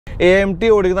AMT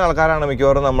ഓടിക്കുന്ന ആൾക്കാരാണ്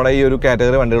മിക്കവാറും നമ്മുടെ ഈ ഒരു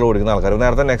കാറ്റഗറി വണ്ടികൾ ഓടിക്കുന്ന ആൾക്കാർ.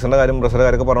 നേരത്തെ നെക്സൻ്റെ കാര്യം ബ്രസറിൻ്റെ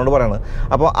കാര്യമൊക്കെ പറഞ്ഞുകൊണ്ട് പറയുന്നത്.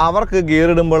 അപ്പോൾ അവർക്ക് ഗിയർ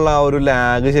ഇടുമ്പോഴുള്ള ആ ഒരു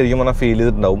ലാഗ് ശരിക്കും പറഞ്ഞാൽ ഫീൽ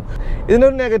ചെയ്തിട്ടുണ്ടാവും. ഇതിൻ്റെ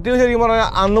ഒരു നെഗറ്റീവ് ശരിക്കും പറഞ്ഞാൽ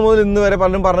അന്ന് മുതൽ ഇന്ന് വരെ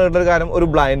പലരും പറഞ്ഞു കിട്ടുന്ന കാര്യം ഒരു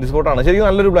ബ്ലൈൻഡ് സ്പോട്ടാണ്. ശരിക്കും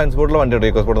നല്ലൊരു ബ്ലൈൻഡ് സ്പോട്ടുള്ള വണ്ടിയാണ്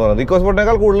ഇക്കോസ്പോർട്ട് എന്ന് പറയുന്നത്.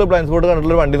 ഇക്കോസ്പോർട്ടിനേക്കാൾ കൂടുതൽ ബ്ലൈൻഡ് സ്പോട്ട്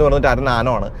കണ്ടിട്ടുള്ള വണ്ടി എന്ന് പറയുന്നത് ടാറ്റ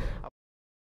നാനോ ആണ്.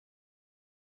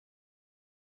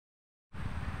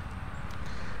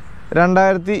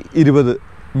 2020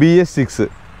 BS6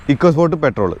 ഇക്കോസ്പോർട്ട്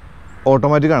പെട്രോൾ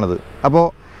ഓട്ടോമാറ്റിക് ആണത്. അപ്പോൾ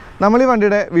നമ്മൾ ഈ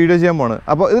വണ്ടിയുടെ വീഡിയോ ചെയ്യാൻ പോണ്.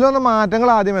 അപ്പോൾ ഇതിലൊന്ന് മാറ്റങ്ങൾ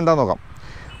ആദ്യം എന്താണെന്ന് നോക്കാം.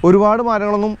 ഒരുപാട്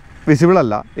മാറ്റങ്ങളൊന്നും വിസിബിൾ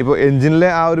അല്ല. ഇപ്പോൾ എഞ്ചിനിലെ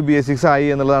ആ ഒരു BS6 ആയി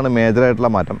എന്നുള്ളതാണ് മേജറായിട്ടുള്ള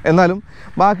മാറ്റം. എന്നാലും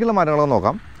ബാക്കിയുള്ള മാറ്റങ്ങളൊക്കെ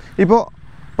നോക്കാം. ഇപ്പോൾ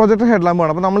പ്രൊജക്ടർ ഹെഡ്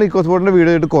ലാമ്പാണ്. അപ്പോൾ നമ്മൾ ഇക്കോസ്പോർട്ടിൻ്റെ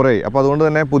വീഡിയോ ആയിട്ട് കുറേ. അപ്പോൾ അതുകൊണ്ട്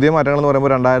തന്നെ പുതിയ മാറ്റങ്ങൾ എന്ന്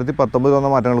പറയുമ്പോൾ 2019 വന്ന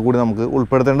മാറ്റങ്ങൾ കൂടി നമുക്ക്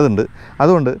ഉൾപ്പെടുത്തേണ്ടതുണ്ട്.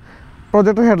 അതുകൊണ്ട്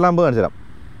പ്രൊജക്ടർ ഹെഡ് ലാമ്പ് കാണിച്ചു തരാം.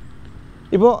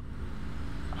 ഇപ്പോൾ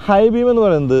ഹൈ ബീം എന്ന്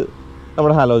പറയുന്നത്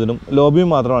നമ്മുടെ ഹാലോജനും ലോ ബീം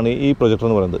മാത്രമാണ് ഈ പ്രൊജക്ടർ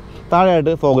എന്ന് പറയുന്നത്.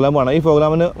 താഴെയായിട്ട് ഫോഗ് ലാമ്പാണ്. ഈ ഫോഗ്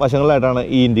ലാമ്പിന് വശങ്ങളിലായിട്ടാണ്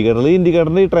ഈ ഇൻഡിക്കേറ്റർ. ഈ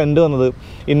ഇൻഡിക്കേറ്ററിൻ്റെ ഈ ട്രെൻഡ് വന്നത്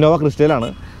ഇന്നോവ ക്രിസ്റ്റയിലാണ്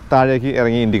താഴേക്ക്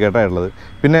ഇറങ്ങി ഇൻഡിക്കേറ്റർ ആയിട്ടുള്ളത്.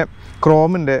 പിന്നെ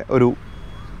ക്രോമിൻ്റെ ഒരു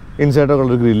ഇൻസൈഡൊക്കെ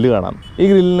ഉള്ളൊരു ഗ്രില്ല് കാണാം. ഈ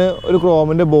ഗ്രില്ലിന് ഒരു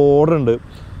ക്രോമിൻ്റെ ബോർഡർ ഉണ്ട്.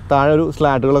 താഴെ ഒരു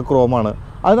സ്ലാറ്റുകളൊക്കെ ക്രോമാണ്.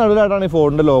 അത് നടുവിലായിട്ടാണ് ഈ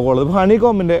ഫോർഡിൻ്റെ ലോഗോ ഉള്ളത്. ഹണി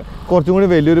കോമിൻ്റെ കുറച്ചും കൂടി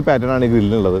വലിയൊരു പാറ്റേണാണ് ഈ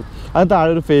ഗ്രില്ലിനുള്ളത്. അത്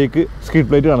താഴെ ഒരു ഫേക്ക് സ്കിഡ്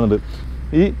പ്ലേറ്റ് കാണുന്നുണ്ട്.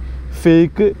 ഈ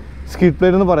ഫേക്ക് സ്കിഡ്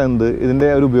പ്ലേറ്റ് എന്ന് പറയുന്നത് ഇതിൻ്റെ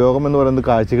ഒരു ഉപയോഗം എന്ന് പറയുന്നത്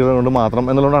കാഴ്ചകൾ കൊണ്ട് മാത്രം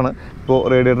എന്നുള്ളതുകൊണ്ടാണ്. ഇപ്പോൾ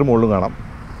റേഡിയേറ്റർ മുകളിലും കാണാം.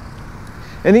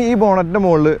 ഇനി ഈ ബോണറ്റിൻ്റെ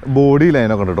മുകളിൽ ബോഡി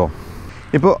ലൈനൊക്കെ ഉണ്ട് കേട്ടോ.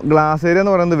 ഇപ്പോൾ ഗ്ലാസ് ഏരിയ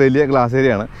എന്ന് പറയുന്നത് വലിയ ഗ്ലാസ്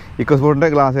ഏരിയയാണ്. ഇക്കോസ്പോർട്ടിൻ്റെ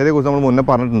ഗ്ലാസ് ഏരിയയെ കുറിച്ച് നമ്മൾ മുന്നേ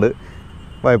പറഞ്ഞിട്ടുണ്ട്.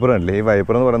 വൈപ്പർ കണ്ടില്ലേ? ഈ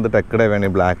വൈപ്പർ എന്ന് പറയുന്നത് ടെക്കഡ് വേണം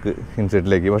ഈ ബ്ലാക്ക്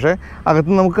ഇൻസൈഡിലേക്ക്. പക്ഷേ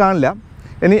അകത്ത് നമുക്ക് കാണില്ല.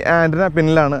 ഇനി ആൻറ്റിന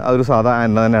പിന്നിലാണ്. അതൊരു സാധാ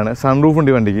ആൻറ്റിന തന്നെയാണ്. സൺറൂഫ്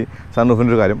ഉണ്ട് ഈ വണ്ടിക്ക്.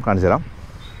 സൺറൂഫിൻ്റെ ഒരു കാര്യം കാണിച്ചു തരാം.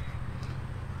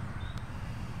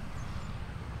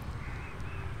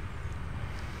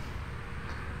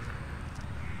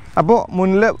 അപ്പോൾ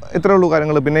മുന്നിൽ ഇത്രയേ ഉള്ളൂ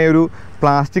കാര്യങ്ങൾ. പിന്നെ ഒരു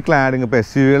പ്ലാസ്റ്റിക് ക്ലാഡിങ്, ഇപ്പോൾ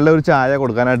SUV-കളുടെ ഒരു ചായ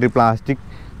കൊടുക്കാനായിട്ട് ഈ പ്ലാസ്റ്റിക്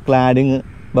ക്ലാഡിങ്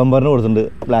ബമ്പറിന് കൊടുത്തിട്ടുണ്ട്.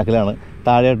 ബ്ലാക്കിലാണ്.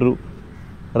 താഴെയായിട്ടൊരു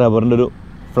റബ്ബറിൻ്റെ ഒരു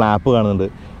ഫ്ലാപ്പ് കാണുന്നുണ്ട്.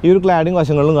 ഈ ഒരു ക്ലാഡിങ്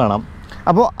വശങ്ങളിലും കാണാം.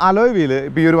 അപ്പോൾ അലോയ് വീല്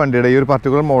ഇപ്പോൾ ഈ ഒരു വണ്ടിയുടെ ഈ ഒരു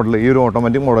പർട്ടിക്കുലർ മോഡൽ, ഈ ഒരു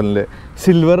ഓട്ടോമാറ്റിക് മോഡലിൽ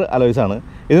സിൽവർ അലോയ്സാണ്.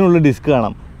 ഇതിനുള്ളിൽ ഡിസ്ക്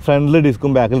കാണാം. ഫ്രണ്ടിൽ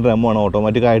ഡിസ്കും ബാക്കിൽ ഡ്രമ്മുമാണ്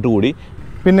ഓട്ടോമാറ്റിക് ആയിട്ട് കൂടി.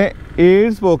 പിന്നെ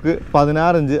 7 സ്പോക്ക്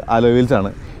 16 ഇഞ്ച് അലോയ്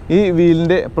വീൽസാണ്. ഈ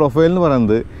വീലിൻ്റെ പ്രൊഫൈൽ എന്ന്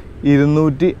പറയുന്നത്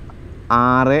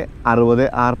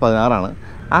 206/60/16 ആണ്.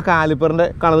 ആ കാലിപ്പറിൻ്റെ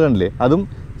കളർ കണ്ടില്ലേ? അതും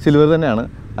സിൽവർ തന്നെയാണ്.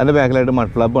 അതിൻ്റെ ബാക്കിലായിട്ട്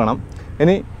മഡ് ഫ്ലാപ്പ് കാണാം.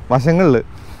 ഇനി വശങ്ങളിൽ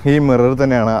ഈ മിറർ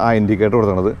തന്നെയാണ് ആ ഇൻഡിക്കേറ്റർ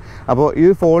കൊടുക്കുന്നത്. അപ്പോൾ ഈ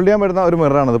ഫോൾഡ് ചെയ്യാൻ പറ്റുന്ന ഒരു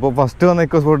മിററാണത്. ഇപ്പോൾ ഫസ്റ്റ് വന്ന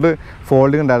ഇക്കോസ്പോർട്ട്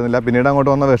ഫോൾഡിങ് ഉണ്ടായിരുന്നില്ല. പിന്നീട്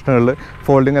അങ്ങോട്ട് വന്ന വെസ്റ്റേണുകളിൽ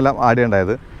ഫോൾഡിങ് എല്ലാം ആഡ്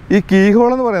ചെയ്യേണ്ടായത്. ഈ കീ ഹോൾ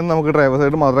എന്ന് പറയുന്നത് നമുക്ക് ഡ്രൈവർ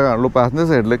സൈഡ് മാത്രമേ കാണുള്ളൂ. പാസഞ്ചർ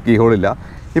സൈഡിൽ കീ ഹോൾ ഇല്ല.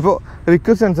 ഇപ്പോൾ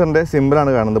റിക്വസ്റ്റ് സെൻസറിൻ്റെ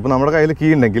സിമ്പിളാണ് കാണുന്നത്. ഇപ്പോൾ നമ്മുടെ കയ്യിൽ കീ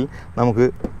ഉണ്ടെങ്കിൽ നമുക്ക്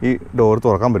ഈ ഡോർ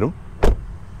തുറക്കാൻ പറ്റും.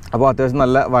 അപ്പോൾ അത്യാവശ്യം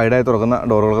നല്ല വൈഡായി തുറക്കുന്ന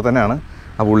ഡോറുകളൊക്കെ തന്നെയാണ്.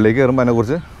 അപ്പോൾ ഉള്ളിലേക്ക് കയറുമ്പോൾ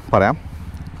അതിനെക്കുറിച്ച് പറയാം.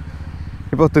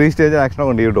 ഇപ്പോൾ 3 സ്റ്റേജ്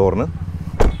ആക്ഷനൊക്കെ ഉണ്ട് ഈ ഡോറിന്.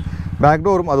 ബാക്ക്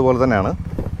ഡോറും അതുപോലെ തന്നെയാണ്.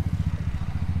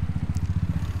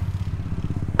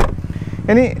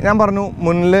 ഇനി ഞാൻ പറഞ്ഞു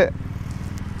മുന്നിൽ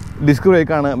ഡിസ്ക്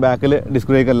ബ്രേക്കാണ്, ബാക്കിൽ ഡിസ്ക്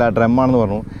ബ്രേക്ക് അല്ല, ഡ്രമ്മാണെന്ന്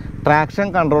പറഞ്ഞു. ട്രാക്ഷൻ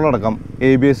കൺട്രോൾ അടക്കം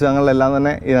ABS അങ്ങനെയെല്ലാം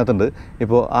തന്നെ ഇതിനകത്തുണ്ട്.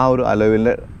 ഇപ്പോൾ ആ ഒരു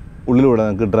അലോയിലിൻ്റെ ഉള്ളിലൂടെ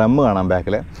നമുക്ക് ഡ്രം കാണാം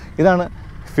ബാക്കിൽ. ഇതാണ്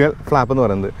ഫ്യൂൽ ഫ്ലാപ്പ് എന്ന്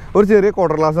പറയുന്നത്. ഒരു ചെറിയ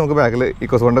ക്വാർട്ടർ ഗ്ലാസ് നമുക്ക് ബാക്കിൽ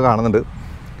ഇക്കോസ്പോർട്ടിൻ്റെ കാണുന്നുണ്ട്.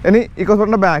 ഇനി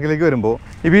ഇക്കോസ്പോർട്ടിൻ്റെ ബാക്കിലേക്ക് വരുമ്പോൾ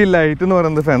ഇപ്പോൾ ഈ ലൈറ്റ് എന്ന്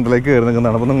പറയുന്നത് ഫ്രണ്ടിലേക്ക് കയറി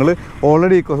നിൽക്കുന്നതാണ്. അപ്പോൾ നിങ്ങൾ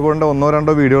ഓൾറെഡി ഇക്കോസ്പോർട്ടിൻ്റെ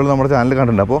 1-2 വീഡിയോകൾ നമ്മുടെ ചാനലിൽ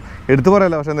കണ്ടിട്ടുണ്ട്. അപ്പോൾ എടുത്ത്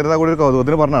പറയല്ല, പക്ഷേ എന്നിരുന്നാൽ കൂടി ഒരു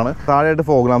കൗതുകത്തിന് പറഞ്ഞാണ്. താഴെയായിട്ട്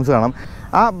ഫോഗ് ലാംപ്സ് കാണാം.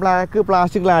 ആ ബ്ലാക്ക്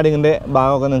പ്ലാസ്റ്റിക് ലാഡിങ്ങിൻ്റെ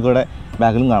ഭാഗമൊക്കെ നിങ്ങൾക്ക് ഇവിടെ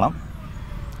ബാക്കിലും കാണാം.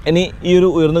 ഇനി ഈ ഒരു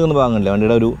ഉയർന്നു നിൽക്കുന്ന ഭാഗങ്ങളില്ലേ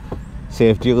വണ്ടിയുടെ ഒരു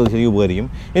സേഫ്റ്റിയൊക്കെ ശരിക്കും ഉപകരിക്കും.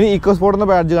 ഇനി ഇക്കോസ്പോർട്ട് എന്ന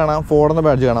ബാഡ്ജ് കാണാം, ഫോർഡ് എന്ന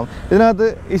ബാഡ്ജ് കാണാം. ഇതിനകത്ത്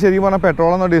ഈ ശരിക്കും പറഞ്ഞാൽ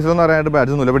പെട്രോൾ എന്നോ ഡീസൽ എന്നോ പറയാനായിട്ട്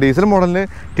ബാഡ്ജ് ഒന്നുമില്ല. അപ്പോൾ ഡീസൽ മോഡലിന്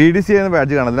TDC എന്ന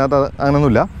ബാഡ്ജ് കാണാം. ഇതിനകത്ത്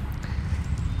അങ്ങനെയൊന്നുമില്ല.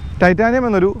 ടൈറ്റാനിയം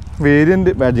എന്നൊരു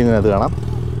വേരിയൻറ്റ് ബാഡ്ജിങ്ങിനകത്ത് കാണാം.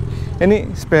 ഇനി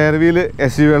സ്പെയർ വീല്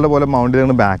SUV-കളുടെ പോലെ മൗണ്ട്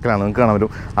ചെയ്യുന്ന ബാക്കിലാണ്. നിങ്ങൾക്ക് കാണാൻ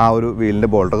പറ്റും ആ ഒരു വീലിൻ്റെ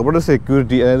ബോൾട്ടൊക്കെ. അപ്പോൾ ഒരു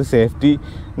സെക്യൂരിറ്റി, അതായത് സേഫ്റ്റി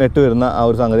നെറ്റ് വരുന്ന ആ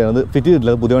ഒരു സംഗതിയാണ്. അത് ഫിറ്റ്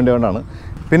ചെയ്തിട്ടില്ല, പുതിയ വണ്ടി കൊണ്ടാണ്.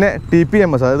 പിന്നെ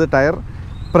TPMS, അതായത് ടയർ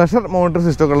പ്രഷർ മോണിറ്റർ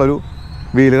സിസ്റ്റമൊക്കെ ഉള്ളൊരു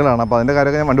വീലുകളാണ്. അപ്പോൾ അതിൻ്റെ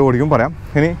കാര്യമൊക്കെ ഞാൻ വണ്ടി ഓടിക്കുമ്പോൾ പറയാം.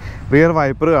 ഇനി റിയർ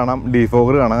വൈപ്പർ കാണാം,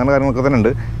 ഡീഫോഗർ കാണാം, അങ്ങനെ കാര്യങ്ങളൊക്കെ തന്നെ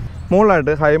ഉണ്ട്.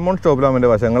 മുകളിലായിട്ട് ഹൈമൗണ്ട് സ്റ്റോപ്പ് ലാമ്പിൻ്റെ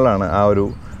വശങ്ങളിലാണ് ആ ഒരു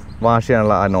വാഷ്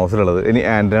ചെയ്യാനുള്ള ആ നോസിലുള്ളത്. ഇനി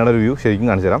ആൻറ്റിനയുടെ ഒരു വ്യൂ ശരിക്കും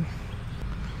കാണിച്ചു തരാം.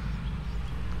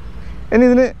 ഇനി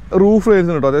ഇതിന് റൂഫ് റെയിൽസ്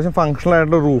ഉണ്ട് കേട്ടോ. അത്യാവശ്യം ഫങ്ഷണൽ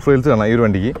ആയിട്ടുള്ള റൂഫ് റെയിൽസ് കാണാം ഈ ഒരു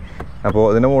വണ്ടിക്ക്. അപ്പോൾ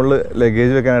ഇതിൻ്റെ മുകളിൽ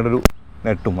ലഗേജ് വെക്കാനായിട്ടൊരു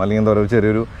നെറ്റും അല്ലെങ്കിൽ എന്താ പറയുക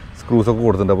ചെറിയൊരു സ്ക്രൂസൊക്കെ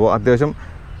കൊടുത്തിട്ടുണ്ട്. അപ്പോൾ അത്യാവശ്യം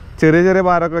ചെറിയ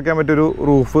ഭാരമൊക്കെ വെക്കാൻ പറ്റിയൊരു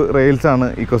റൂഫ് റെയിൽസാണ്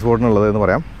ഇക്കോസ്പോർട്ടിനുള്ളത് എന്ന്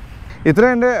പറയാം.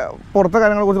 ഇത്രയും എൻ്റെ പുറത്തെ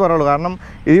കാര്യങ്ങളെക്കുറിച്ച് പറയുള്ളൂ. കാരണം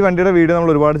ഈ വണ്ടിയുടെ വീഡിയോ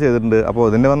നമ്മൾ ഒരുപാട് ചെയ്തിട്ടുണ്ട്. അപ്പോൾ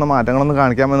ഇതിൻ്റെ വന്ന മാറ്റങ്ങളൊന്നും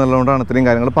കാണിക്കാമെന്നുള്ളതുകൊണ്ടാണ് ഇത്രയും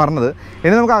കാര്യങ്ങൾ പറഞ്ഞത്.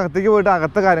 ഇനി നമുക്ക് അകത്തേക്ക് പോയിട്ട്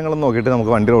അകത്തെ കാര്യങ്ങളൊന്നും നോക്കിയിട്ട്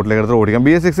നമുക്ക് വണ്ടി റോഡിലേക്ക് എടുത്ത് ഓടിക്കാം.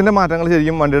 BS6ൻ്റെ മാറ്റങ്ങൾ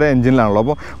ശരിക്കും വണ്ടിയുടെ എഞ്ചിനിലാണല്ലോ.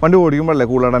 അപ്പോൾ വണ്ടി ഓടിക്കുമ്പോഴല്ലേ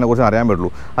കൂടുതലായിട്ട് അതിനെക്കുറിച്ച് അറിയാൻ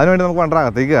പറ്റുള്ളൂ. അതിനുവേണ്ടി നമുക്ക് വണ്ടിയുടെ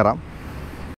അകത്തേക്ക് കയറാം.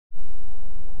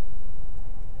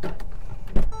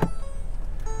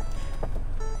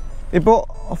 ഇപ്പോൾ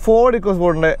ഫോർഡ്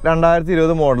ഇക്കോസ്പോർട്ടിൻ്റെ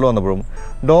 2020 മോഡൽ വന്നപ്പോഴും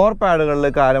ഡോർ പാഡുകളിൽ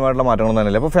കാര്യമായിട്ടുള്ള മാറ്റങ്ങളൊന്നും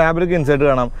തന്നെയില്ല. അപ്പോൾ ഫാബ്രിക് ഇൻസൈഡ്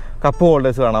കാണാം, കപ്പ്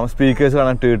ഹോൾഡേഴ്സ് കാണാം, സ്പീക്കേഴ്സ്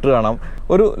കാണാം, ട്വീറ്റർ കാണാം,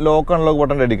 ഒരു ലോക്ക് അൺലോക്ക്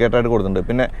ബട്ടൺ ഡെഡിക്കേറ്റഡ് ആയിട്ട് കൊടുത്തിട്ടുണ്ട്.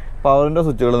 പിന്നെ പവറിൻ്റെ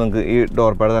സ്വിച്ചുകൾ നിങ്ങൾക്ക് ഈ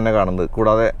ഡോർ പാഡ് തന്നെ കാണുന്നുണ്ട്.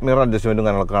 കൂടാതെ മിറർ അഡ്ജസ്റ്റ്മെൻറ്റും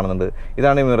കാര്യങ്ങളൊക്കെ കാണുന്നുണ്ട്.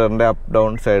 ഇതാണ് ഈ മിററിൻ്റെ അപ്പ്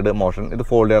ഡൗൺ സൈഡ് മോഷൻ. ഇത്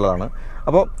ഫോൾഡ് ചെയ്യാനുള്ളതാണ്.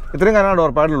 അപ്പോൾ ഇത്രയും കാര്യമാണ്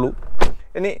ഡോർ പാഡിലുള്ളൂ.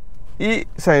 ഇനി ഈ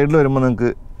സൈഡിൽ വരുമ്പോൾ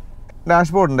നിങ്ങൾക്ക്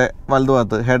ഡാഷ്ബോർഡിൻ്റെ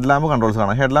വലതുഭാഗത്ത് ഹെഡ് ലാമ്പ് കൺട്രോൾസ്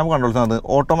കാണാം. Head lamp കൺട്രോൾസിനകത്ത്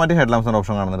automatic head lamps എന്ന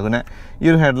ഓപ്ഷൻ കാണുന്നുണ്ട്. പിന്നെ ഈ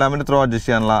ഒരു ഹെഡ് ലാമ്പിൻ്റെ ത്രോ അഡ്ജസ്റ്റ്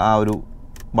ചെയ്യാനുള്ള ആ ഒരു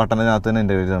ബട്ടണിനകത്ത് തന്നെ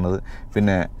ഇൻ്റഗ്രേറ്റ് ചെയ്യുന്നത്.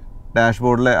 പിന്നെ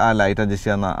ഡാഷ്ബോർഡിലെ ആ ലൈറ്റ് അഡ്ജസ്റ്റ്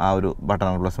ചെയ്യുന്ന ആ ഒരു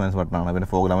ബട്ടണാണ്, പ്ലസ് മൈനസ് ബട്ടണാണ്. പിന്നെ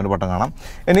ഫോഗ് ലാമ്പിൻ്റെ ബട്ടൺ കാണാം.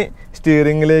 ഇനി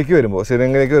സ്റ്റിയറിംഗിലേക്ക്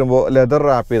വരുമ്പോൾ ലെതർ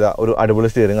റാപ്പ് ചെയ്ത ഒരു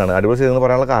അടിപൊളി സ്റ്റിയറിംഗ് ആണ്. അടിപൊളി സ്റ്റിയറിംഗ് എന്ന്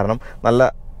പറയാനുള്ള കാരണം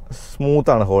നല്ല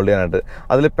സ്മൂത്താണ് ഹോൾഡ് ചെയ്യാനായിട്ട്.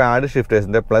 അതിൽ പാഡ്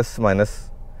ഷിഫ്റ്റേഴ്സിൻ്റെ പ്ലസ് മൈനസ്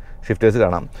ഷിഫ്റ്റേഴ്സ്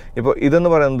കാണാം. ഇപ്പോൾ ഇതെന്ന്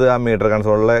പറയുന്നത് ആ മീറ്റർ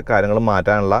കൺസോളിലെ കാര്യങ്ങൾ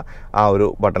മാറ്റാനുള്ള ആ ഒരു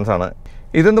ബട്ടൺസാണ്.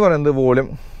 ഇതെന്ന് പറയുന്നത് വോളിയം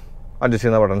അഡ്ജസ്റ്റ്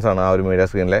ചെയ്യുന്ന ബട്ടൺസാണ്. ആ ഒരു മീഡിയ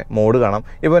സ്ക്രീനിലെ മോഡ് കാണാം.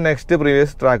 ഇപ്പോൾ നെക്സ്റ്റ്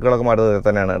പ്രീവിയസ് ട്രാക്കുകളൊക്കെ മാറ്റുന്നത്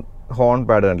തന്നെയാണ്. ഹോൺ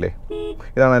പാഡ് കണ്ടില്ലേ,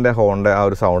 ഇതാണ് എൻ്റെ ഹോണിൻ്റെ ആ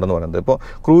ഒരു സൗണ്ട് എന്ന് പറയുന്നത്. ഇപ്പോൾ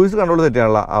ക്രൂയിസ് കൺട്രോൾ സെറ്റ്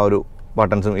ചെയ്യാനുള്ള ആ ഒരു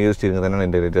ബട്ടൺസും ഈ ഒരു സ്റ്റിയറിംഗ് തന്നെയാണ്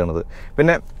ഇൻ്റഗ്രേറ്റ് ചെയ്യുന്നത്.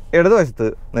 പിന്നെ ഇടതുവശത്ത്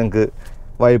നിങ്ങൾക്ക്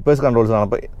വൈപ്പേഴ്സ് കൺട്രോൾസ് കാണാം.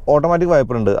 അപ്പോൾ ഓട്ടോമാറ്റിക്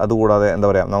വൈപ്പർ ഉണ്ട്. അതുകൂടാതെ എന്താ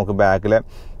പറയുക, നമുക്ക് ബാക്കിലെ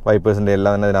വൈപ്പേഴ്സിൻ്റെ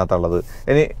എല്ലാം തന്നെ ഇതിനകത്തുള്ളത്.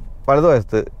 ഇനി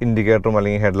വലതുവശത്ത് ഇൻഡിക്കേറ്ററും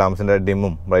അല്ലെങ്കിൽ ഹെഡ് ലാമ്പ്സിൻ്റെ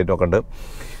ഡിമ്മും ബ്രൈറ്റും ഒക്കെ ഉണ്ട്.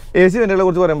 എ സി വെൻറ്റുകളെ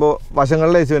കുറിച്ച് പറയുമ്പോൾ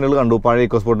വശങ്ങളിലെ എ സി വെൻറ്റുകൾ കണ്ടു, പഴയ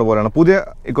ഇക്കോസ്പോർട്ടിനെ പോലെയാണ്. പുതിയ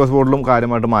ഇക്കോസ്പോർട്ടിലും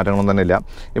കാര്യമായിട്ട് മാറ്റങ്ങളൊന്നും തന്നെ ഇല്ല.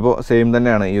 ഇപ്പോൾ സെയിം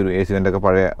തന്നെയാണ് ഈ ഒരു എ സി വെൻ്റൊക്കെ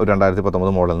പഴയ ഒരു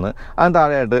 2019 മോഡലിൽ നിന്ന്. അതിന്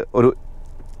താഴെയായിട്ട് ഒരു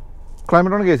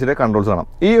ക്ലൈമറ്റോണിക് എ സിയുടെ കൺട്രോൾസ് കാണാം.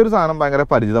 ഈ ഒരു സാധനം ഭയങ്കര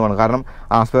പരിചിതമാണ്. കാരണം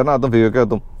ആസ്പെയറിനകത്തും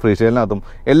ഫിയോക്കകത്തും ഫ്രീ സ്റ്റൈലിനകത്തും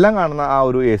എല്ലാം കാണുന്ന ആ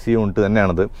ഒരു എ സി യൂണിറ്റ്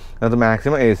തന്നെയാണിത്. അതിനകത്ത്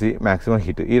maximum A C, maximum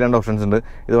heat, ഈ 2 ഓപ്ഷൻസ് ഉണ്ട്.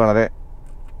 ഇത് വളരെ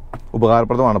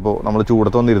ഉപകാരപ്രദമാണ്. ഇപ്പോൾ നമ്മൾ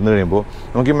ചൂടത്തൊന്ന് ഇരുന്ന് കഴിയുമ്പോൾ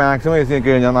നമുക്ക് ഈ മാക്സിമം എ സി ഒക്കെ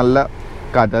കഴിഞ്ഞാൽ നല്ല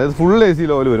കാറ്റ്, അതായത് ഫുൾ എ സി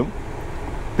ലെവൽ വരും.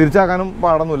 തിരിച്ചാക്കാനും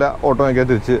പാടൊന്നുമില്ല, ഓട്ടോമാറ്റിക്കായി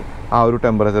തിരിച്ച് ആ ഒരു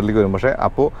ടെമ്പറേച്ചറിലേക്ക് വരും. പക്ഷേ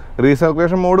അപ്പോൾ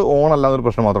റീസർക്കുലേഷൻ മോഡ് ഓൺ അല്ലാതൊരു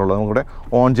പ്രശ്നം മാത്രമേ ഉള്ളൂ. നമുക്കിവിടെ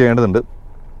ഓൺ ചെയ്യേണ്ടതുണ്ട്.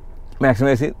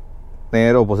 മാക്സിമം എ സി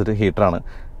നേരെ ഓപ്പോസിറ്റ് ഹീറ്ററാണ്,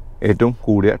 ഏറ്റവും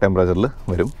കൂടിയ ടെമ്പറേച്ചറിൽ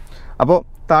വരും. അപ്പോൾ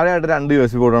താഴെയായിട്ട് 2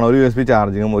 USB പോർട്ടാണ്. ഒരു USB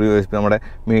ചാർജിങ്ങും ഒരു USB നമ്മുടെ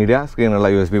മീഡിയ സ്ക്രീനുള്ള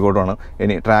USB പോർട്ടുമാണ്.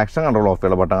 ഇനി ട്രാക്ഷൻ കൺട്രോൾ ഓഫ്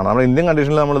ചെയ്യാനുള്ള ബട്ടണാണ്. നമ്മുടെ ഇന്ത്യൻ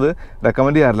കണ്ടീഷനിൽ നമ്മളിത്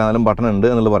റെക്കമെൻഡ് ചെയ്യാറില്ല, എന്നാലും ബട്ടൺ ഉണ്ട്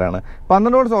എന്നുള്ളത് പറയാണ്.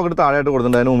 12 വോൾട്ട് സോക്കറ്റ് താഴെയായിട്ട്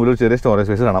കൊടുത്തിട്ടുണ്ട്. അതിന് മുമ്പിൽ ഒരു ചെറിയ സ്റ്റോറേജ്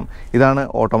സ്പേസ് കാണാം. ഇതാണ്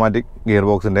ഓട്ടോമാറ്റിക് ഗിയർ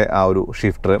ബോക്സിൻ്റെ ആ ഒരു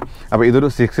ഷിഫ്റ്റർ. അപ്പോൾ ഇതൊരു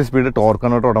 6 സ്പീഡ് ടോർക്ക്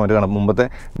കൺവേർട്ടർ ഓട്ടോമാറ്റിക് ആണ്. മുമ്പത്തെ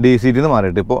DCT നിന്ന്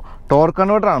മാറിയിട്ട് ഇപ്പോൾ ടോർക്ക്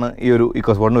കൺവേർട്ടറാണ് ഈ ഒരു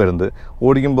ഇക്കോസ്പോർട്ടിന് വരുന്നത്.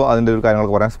 ഓടിക്കുമ്പോൾ അതിൻ്റെ ഒരു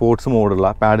കാര്യങ്ങളൊക്കെ പറയാം. സ്പോർട്സ്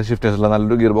മോഡുള്ള പാഡ് ഷിഫ്റ്റേഴ്സുള്ള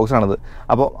നല്ലൊരു ഗിയർ ബോക്സാണിത്.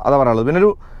 അപ്പോൾ അതാ പറയാനുള്ളത്. പിന്നെ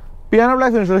ഒരു പിയാനോ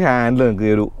ബ്ലാക്ക് ഫിനിഷ് ഹാൻഡിൽ നിങ്ങൾക്ക്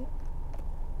ഈ ഒരു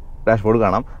ഡാഷ്ബോർഡ്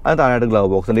കാണാം. അത് താഴെയായിട്ട് ഗ്ലവ്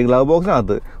ബോക്സ് ഉണ്ട്. ഈ ഗ്ലവ്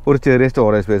ബോക്സിനകത്ത് ഒരു ചെറിയ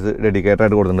സ്റ്റോറേജ് സ്പേസ് ഡെഡിക്കേറ്റഡ്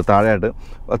ആയിട്ട് കൊടുത്തിട്ടുണ്ട്. താഴെയായിട്ട്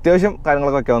അത്യാവശ്യം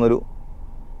കാര്യങ്ങളൊക്കെ വയ്ക്കാവുന്നൊരു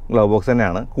ഗ്ലവ് ബോക്സ്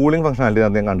തന്നെയാണ്. കൂളിംഗ് ഫംഗ്ഷനാലിറ്റി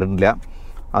ഞാൻ കണ്ടിട്ടില്ല,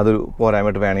 അതൊരു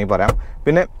പോരായ്മയായിട്ട് വേണമെങ്കിൽ പറയാം.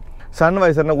 പിന്നെ സൺ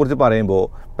വൈസറിനെ കുറിച്ച് പറയുമ്പോൾ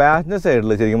പാസഞ്ചർ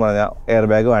സൈഡിൽ ശരിക്കും പറഞ്ഞാൽ എയർ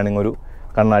ബാഗ് വേണമെങ്കിൽ ഒരു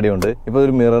കണ്ണാടിയുണ്ട്. ഇപ്പോൾ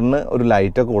ഒരു മിററിന് ഒരു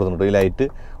ലൈറ്റൊക്കെ കൊടുത്തിട്ടുണ്ട്. ഈ ലൈറ്റ്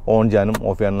ഓൺ ചെയ്യാനും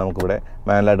ഓഫ് ചെയ്യാനും നമുക്കിവിടെ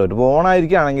മാനുവലായിട്ട് പറ്റും. ഇപ്പോൾ ഓൺ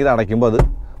ആയിരിക്കുകയാണെങ്കിൽ ഇത് അടയ്ക്കുമ്പോൾ അത്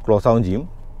ക്ലോസ് ആവും ചെയ്യും.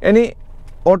 ഇനി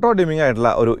ഓട്ടോ ഡിമ്മിങ്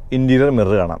ആയിട്ടുള്ള ഒരു ഇൻറ്റീരിയർ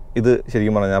മിറർ കാണാം. ഇത്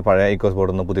ശരിക്കും പറഞ്ഞാൽ പഴയ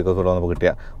ഇക്കോസ്പോർട്ടിൽ നിന്ന് പുതിയ ഇക്കോസ്പോർട്ടിൽ നമുക്ക്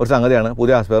കിട്ടിയ ഒരു സംഗതിയാണ്.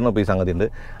 പുതിയ ആസ്പെയറിന് ഇപ്പോൾ ഈ സംഗതി ഉണ്ട്.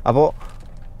 അപ്പോൾ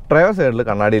ഡ്രൈവർ സൈഡിൽ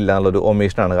കണ്ണാടി ഇല്ല എന്നുള്ളൊരു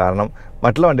ഒമീഷനാണ്. കാരണം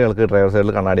മറ്റുള്ള വണ്ടികൾക്ക് ഡ്രൈവർ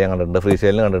സൈഡിൽ കണ്ണാടി ഞാൻ കണ്ടിട്ടുണ്ട്, ഫ്രീ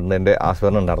സ്റ്റൈലിന് കണ്ടിട്ടുണ്ട്, എൻ്റെ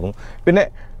ആസ്പെയറിന് ഉണ്ടായിരുന്നു. പിന്നെ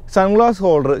സൺഗ്ലാസ്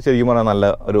ഹോൾഡർ ശരിക്കും പറഞ്ഞാൽ നല്ല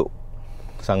ഒരു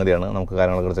സംഗതിയാണ്. നമുക്ക്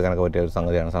കാര്യങ്ങളെ കുറിച്ചൊക്കെ പറ്റിയ ഒരു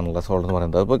സംഗതിയാണ് സൺഗ്ലാസ് ഹോൾഡർ എന്ന്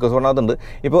പറയുന്നത്. അപ്പോൾ ഇക്കോസ്പോർട്ടിനകത്തുണ്ട്.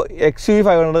 ഇപ്പോൾ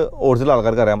XUV500 ഓടിച്ചിട്ടുള്ള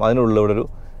ആൾക്കാർക്ക് അറിയാം, അതിനുള്ളിൽ ഇവിടെ ഒരു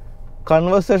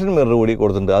കൺവേഴ്സേഷൻ മിറർ കൂടി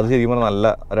കൊടുത്തിട്ടുണ്ട്. അത് ശരിക്കും പറഞ്ഞാൽ നല്ല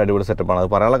ഒരു അടിപൊളി സെറ്റപ്പാണ്. അത്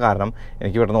പറയാനുള്ള കാരണം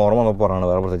എനിക്ക് പെട്ടെന്ന് ഓർമ്മ വന്നപ്പോൾ പറയാണ്,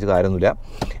 വേറെ പ്രത്യേകിച്ച് കാര്യമൊന്നുമില്ല.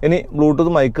 ഇനി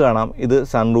ബ്ലൂടൂത്ത് മൈക്ക് കാണാം. ഇത്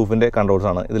സൺ റൂഫിൻ്റെ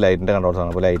കൺട്രോൾസാണ്. ഇത് ലൈറ്റിൻ്റെ കൺട്രോൾസാണ്.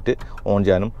 അപ്പോൾ ലൈറ്റ് ഓൺ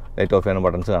ചെയ്യാനും ലൈറ്റ് ഓഫ് ചെയ്യാനും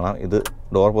ബട്ടൺസ് കാണാം. ഇത്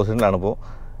ഡോർ പൊസിഷനിലാണ്. ഇപ്പോൾ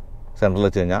സെൻറ്ററിൽ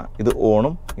വെച്ച് കഴിഞ്ഞാൽ ഇത്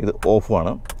ഓണും ഇത്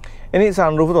ഓഫുമാണ്. ഇനി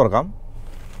സൺ റൂഫ് തുറക്കാം.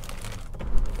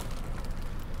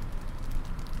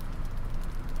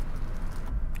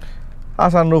 ആ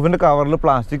സൺ റൂഫിൻ്റെ കവറിൽ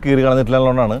പ്ലാസ്റ്റിക് കീറി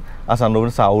കളഞ്ഞിട്ടുള്ളതുകൊണ്ടാണ് ആ സൺ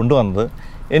റൂഫിന് സൗണ്ട് വന്നത്.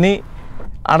 ഇനി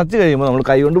അടച്ചു കഴിയുമ്പോൾ നമ്മൾ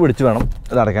കൈ കൊണ്ട് പിടിച്ച് വേണം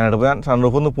ഇത് അടയ്ക്കാനായിട്ട്. ഇപ്പോൾ ഞാൻ സൺ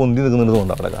റൂഫ് ഒന്ന് പൊന്തി നിൽക്കുന്നുണ്ട്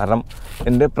കൊണ്ട് അവിടെ, കാരണം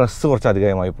എൻ്റെ പ്രസ് കുറച്ച്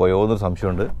അധികമായി പോയോ എന്നൊരു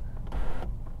സംശയമുണ്ട്.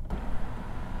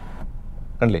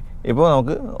 കണ്ടില്ലേ, ഇപ്പോൾ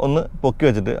നമുക്ക് ഒന്ന് പൊക്കി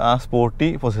വെച്ചിട്ട് ആ സ്പോർട്ടി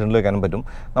പൊസിഷനിൽ വെക്കാനും പറ്റും.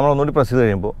 നമ്മളൊന്നുകൂടി പ്രസ് ചെയ്ത്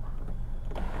കഴിയുമ്പോൾ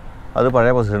അത്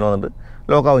പഴയ പൊസിഷനിൽ വന്നിട്ട്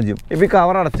ലോക്കാവുകയും ചെയ്യും. ഇപ്പോൾ ഈ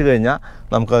കവർ അടച്ചു കഴിഞ്ഞാൽ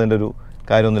നമുക്കതിൻ്റെ ഒരു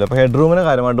കാര്യമൊന്നുമില്ല. അപ്പോൾ ഹെഡ് റൂമിനെ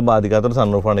കാര്യമായിട്ട് ബാധിക്കാത്തൊരു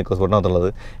സൺറൂഫാണ് ഇക്കോസ്പോർട്ടിനകത്തുള്ളത്.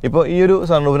 ഇപ്പോൾ ഈ ഒരു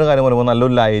സൺറൂഫിൻ്റെ കാര്യം പറയുമ്പോൾ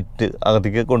നല്ലൊരു ലൈറ്റ്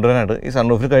അകത്തേക്ക് കൊണ്ടുവരാനായിട്ട് ഈ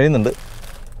സൺറൂഫിന് കഴിയുന്നുണ്ട്.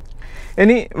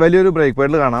 ഇനി വലിയൊരു ബ്രേക്ക്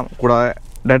പെഡൽ കാണാം. കൂടാതെ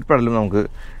ഡെഡ് പെഡലും നമുക്ക്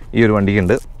ഈ ഒരു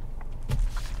വണ്ടിക്കുണ്ട്.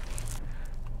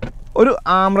 ഒരു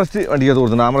ആംറസ്റ്റ് വണ്ടിക്കകത്ത്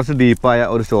കൊടുത്തിട്ടുണ്ട്. ആംറസ്റ്റ് ഡീപ്പായ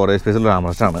ഒരു സ്റ്റോറേജ് സ്പേസിലുള്ള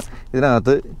ആംറസ്റ്റാണ്.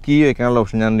 ഇതിനകത്ത് കീ വയ്ക്കാനുള്ള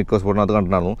ഓപ്ഷൻ ഞാൻ ഇക്കോസ്പോർട്ടിനകത്ത്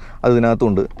കണ്ടിട്ടുണ്ടായിരുന്നു. അത്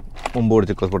ഇതിനകത്തുണ്ട്. മുമ്പ്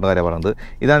ഓടിച്ച ഇക്കോസ്പോർട്ടിൻ്റെ കാര്യം പറയുന്നത്.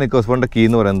 ഇതാണ് ഇക്കോസ്പോർട്ടിൻ്റെ കീ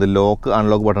എന്ന് പറയുന്നത്. ലോക്ക്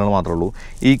അൺലോക്ക് ബട്ടണുകൾ മാത്രമേ ഉള്ളൂ.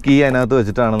 ഈ കീ അതിനകത്ത്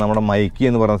വെച്ചിട്ടാണ് നമ്മുടെ മൈക്കി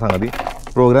എന്ന് പറയുന്ന സംഗതി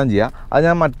പ്രോഗ്രാം ചെയ്യുക. അത്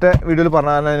ഞാൻ മറ്റേ വീഡിയോയിൽ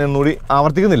പറഞ്ഞാൽ ഞാൻ ഒന്നുകൂടി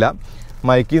ആവർത്തിക്കുന്നില്ല.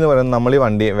 മൈക്കി എന്ന് പറയുന്നത് നമ്മൾ ഈ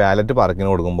വണ്ടി വാലറ്റ് പാർക്കിന്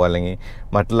കൊടുക്കുമ്പോൾ അല്ലെങ്കിൽ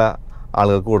മറ്റുള്ള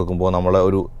ആളുകൾക്ക് കൊടുക്കുമ്പോൾ നമ്മൾ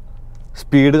ഒരു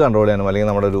സ്പീഡ് കൺട്രോൾ ചെയ്യാനും അല്ലെങ്കിൽ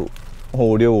നമ്മുടെ ഒരു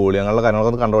ഓഡിയോ വോളിയം അങ്ങനെയുള്ള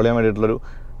കാര്യങ്ങളൊക്കെ കൺട്രോൾ ചെയ്യാൻ വേണ്ടിയിട്ടുള്ളൊരു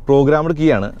പ്രോഗ്രാംഡ് കീ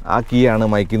ആണ്. ആ കീ ആണ്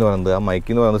മൈക്ക് എന്ന് പറയുന്നത്. ആ മൈക്ക്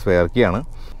എന്ന് പറയുന്നത് സ്പെയർ കീ ആണ്.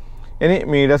 ഇനി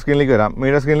മീഡിയ സ്ക്രീനിലേക്ക് വരാം.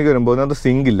 മീഡിയ സ്ക്രീനിലേക്ക് വരുമ്പോൾ ഇതിനകത്ത്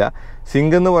സിങ്ക് ഇല്ല.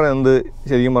 സിങ്ക് എന്ന് പറയുന്നത്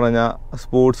ശരിക്കും പറഞ്ഞാൽ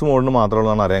സ്പോർട്സ് മോഡിന്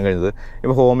മാത്രമുള്ളതാണ് അറിയാൻ കഴിഞ്ഞത്.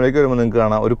 ഇപ്പോൾ ഹോമിലേക്ക് വരുമ്പോൾ നിങ്ങൾക്ക്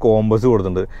കാണാം ഒരു കോമ്പസ്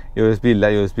കൊടുത്തിട്ടുണ്ട്. USB ഇല്ല,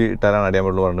 USB ഇട്ടാലാണ് അറിയാൻ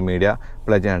പറ്റുള്ളൂ പറഞ്ഞിട്ട് മീഡിയ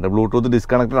പ്ലേ ചെയ്യാനായിട്ട്. ബ്ലൂടൂത്ത്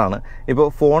ഡിസ്കണക്റ്റഡ് ആണ്. ഇപ്പോൾ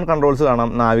ഫോൺ കൺട്രോൾസ് കാണാം,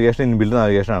 നാവിഗേഷൻ ഇൻബിൽറ്റ്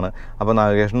നാവിഗേഷൻ ആണ്. അപ്പോൾ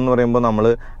നാവിഗേഷൻ എന്ന് പറയുമ്പോൾ നമ്മൾ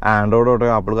ആൻഡ്രോയിഡ്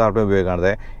ഓട്ടോ ആപ്പിൾ കാർപ്ലേ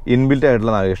ഉപയോഗിക്കാതെ ഇൻബിൽറ്റ്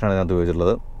ആയിട്ടുള്ള നാവിഗേഷനാണ് ഇതിനകത്ത്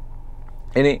ഉപയോഗിച്ചിട്ടുള്ളത്.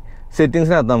 ഇനി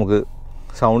സെറ്റിങ്സിനകത്ത് നമുക്ക്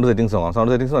സൗണ്ട് സെറ്റിങ്സ് നോക്കാം.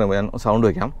 സൗണ്ട് സെറ്റിങ്സ് പറയുമ്പോൾ ഞാൻ സൗണ്ട്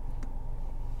വയ്ക്കാം.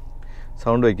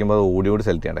 സൗണ്ട് വയ്ക്കുമ്പോൾ അത് ഓഡിയോ കൂടി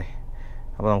സെലക്ട് ചെയ്യണ്ടേ.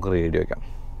 അപ്പോൾ നമുക്ക് റേഡിയോ വയ്ക്കാം.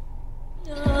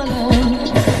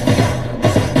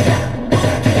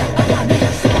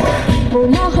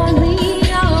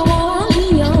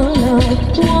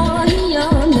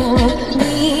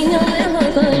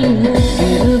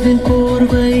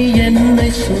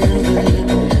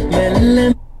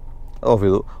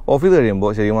 ഓഫ് ചെയ്ത് കഴിയുമ്പോൾ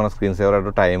ശരിക്കും പറഞ്ഞാൽ സ്ക്രീൻ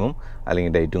സേവറായിട്ട് ടൈമും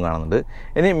അല്ലെങ്കിൽ ഡേറ്റും കാണുന്നുണ്ട്.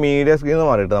 ഇനി മീഡിയ സ്ക്രീൻ എന്ന്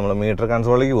മാറിയിട്ട് നമ്മൾ മീറ്റർ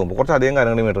കൺസോളിലേക്ക് പോകുമ്പോൾ കുറച്ചധികം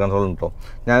കാര്യങ്ങൾ മീറ്റർ കൺസോൾ ഉണ്ടോ.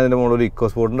 ഞാൻ ഇതിൻ്റെ മുകളിൽ ഒരു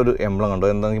ഇക്കോസ്പോർട്ടിൻ്റെ ഒരു എംബ്ലം കണ്ടോ,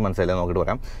 എന്താണെന്ന് മനസ്സിലായില്ല, നോക്കിയിട്ട്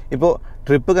പറയാം. ഇപ്പോൾ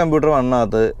ട്രിപ്പ് കമ്പ്യൂട്ടർ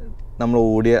വണ്ണകത്ത് നമ്മൾ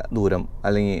ഓടിയ ദൂരം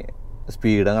അല്ലെങ്കിൽ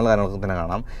സ്പീഡ് അങ്ങനെയുള്ള കാര്യങ്ങളൊക്കെ തന്നെ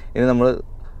കാണാം. ഇനി നമ്മൾ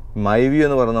മൈ വ്യൂ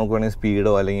എന്ന് പറയുന്നത് നമുക്ക് വേണമെങ്കിൽ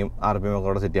സ്പീഡോ അല്ലെങ്കിൽ RPM ഒക്കെ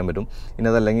അവിടെ സെറ്റ് ചെയ്യാൻ പറ്റും. ഇനി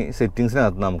അതല്ലെങ്കിൽ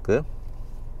സെറ്റിങ്സിനകത്ത് നമുക്ക്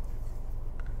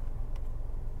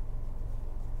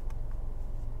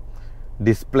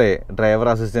display, driver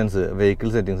assistance, vehicle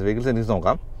settings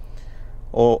നോക്കാം.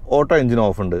 ഓട്ടോ എഞ്ചിൻ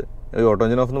ഓഫ് ഉണ്ട്. ഈ ഓട്ടോ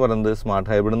എഞ്ചിൻ ഓഫ് എന്ന് പറയുന്നത് സ്മാർട്ട്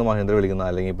ഹൈബ്രിഡ് എന്ന് മഹീന്ദ്ര വിളിക്കുന്ന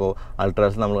അല്ലെങ്കിൽ ഇപ്പോൾ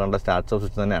അൾട്രാസിൽ നമ്മൾ കണ്ട സ്റ്റാർട്ട് സ്റ്റോപ്പ്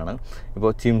സിസ്റ്റം തന്നെയാണ്.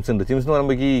 ഇപ്പോൾ ചിംസ് ഉണ്ട്. ചിംസ് എന്ന്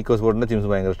പറയുമ്പോൾ ഈ ഇക്കോസ്പോർട്ടിൻ്റെ ചിംസ്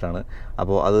ഭയങ്കര ഇഷ്ടമാണ്.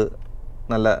 അപ്പോൾ അത്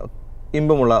നല്ല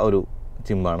ഇമ്പമുള്ള ഒരു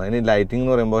ചിമ്പാണ്. ഇനി ലൈറ്റിംഗ്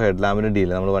എന്ന് പറയുമ്പോൾ ഹെഡ് ലാമ്പിൻ്റെ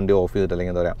ഡിലേ, നമ്മൾ വണ്ടി ഓഫ് ചെയ്തിട്ട്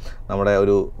അല്ലെങ്കിൽ എന്താ പറയുക നമ്മുടെ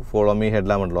ഒരു ഫോളോ മീ ഹെഡ്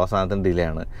ലാമ്പ് ഉണ്ടല്ലോ, ആ സാധനത്തിൻ്റെ ഡിലേ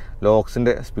ആണ്.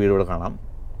 ലോക്സിൻ്റെ സ്പീഡ് ഇവിടെ കാണാം.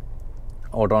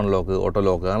 ഓട്ടോ അൺലോക്ക്, ഓട്ടോ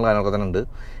ലോക്ക് അങ്ങനെ കാര്യങ്ങളൊക്കെ തന്നെ ഉണ്ട്.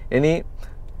 ഇനി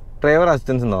ഡ്രൈവർ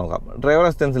അസിസ്റ്റൻസ് നോക്കാം. ഡ്രൈവർ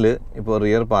അസിസ്റ്റൻസിൽ ഇപ്പോൾ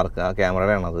റിയർ പാർക്ക് ആ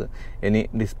ക്യാമറയുടെ ആണത്. ഇനി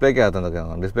ഡിസ്പ്ലേക്കകത്ത് എന്തൊക്കെയാണ്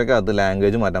നോക്കാം. ഡിസ്പ്ലേക്കകത്ത്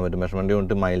ലാംഗ്വേജ് മാറ്റാൻ പറ്റും. മെഷർമെൻറ്റ്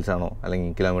യൂണിറ്റ് മൈൽസ് ആണോ അല്ലെങ്കിൽ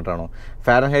കിലോമീറ്റർ ആണോ,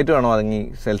 ഫാരൻഹൈറ്റ് ആണോ അല്ലെങ്കിൽ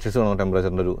സെൽഷ്യസ് ആണോ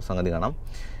ടെമ്പറേച്ചറിൻ്റെ ഒരു സംഗതി കാണാം.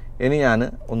 ഇനി ഞാൻ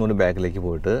ഒന്നുകൂടി ബാക്കിലേക്ക്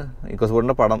പോയിട്ട്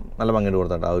ഇക്കോസ്പോർട്ടിൻ്റെ പടം നല്ല ഭംഗിയിട്ട്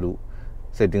കൊടുത്തിട്ട് ആ ഒരു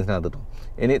സെറ്റിങ്സിനകത്ത് കിട്ടും.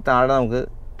 ഇനി താഴെ നമുക്ക്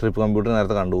ട്രിപ്പ് കമ്പ്യൂട്ടർ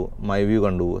നേരത്തെ കണ്ടു, മൈ വ്യൂ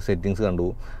കണ്ടു, സെറ്റിങ്സ് കണ്ടു.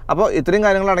 അപ്പോൾ ഇത്രയും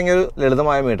കാര്യങ്ങൾ അടങ്ങിയ ഒരു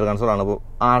ലളിതമായ മീറ്റർ കൺസോളാണ്. അപ്പോൾ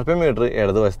RPM മീറ്റർ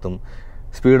ഇടതുവശത്തും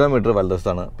സ്പീഡോ മീറ്റർ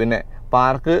വലതുവശത്താണ്. പിന്നെ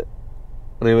പാർക്ക്,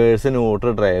 റിവേഴ്സ്,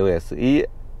 ന്യൂട്രൽ, ഡ്രൈവേഴ്സ് ഈ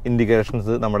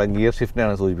ഇൻഡിക്കേഷൻസ് നമ്മുടെ ഗിയർ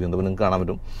ഷിഫ്റ്റിനെയാണ് സൂചിപ്പിക്കുന്നത്. അപ്പോൾ നിങ്ങൾക്ക് കാണാൻ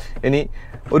പറ്റും. ഇനി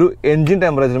ഒരു എഞ്ചിൻ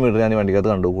ടെമ്പറേച്ചർ മീറ്റർ ഞാൻ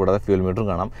വണ്ടിക്കകത്ത് കണ്ടു. കൂടാതെ ഫ്യൂൽ മീറ്ററും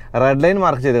കാണാം. റെഡ് ലൈൻ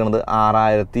മാർക്ക് ചെയ്തിരിക്കുന്നത്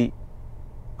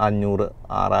 6500,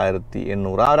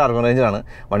 6800 ആ ഒരു RPM റേഞ്ചിലാണ്.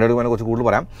 വണ്ടി എടുക്കുമ്പോൾ കുറച്ച് കൂടുതൽ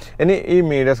പറയാം. ഇനി ഈ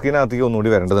മീഡിയ സ്ക്രീനകത്തേക്ക് ഒന്നുകൂടി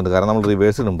വരേണ്ടതുണ്ട്. കാരണം നമ്മൾ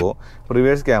റിവേഴ്സ് ഇടുമ്പോൾ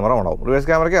റിവേഴ്സ് ക്യാമറ ഉണ്ടാവും. റിവേഴ്സ്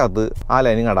ക്യാമറയ്ക്കകത്ത് ആ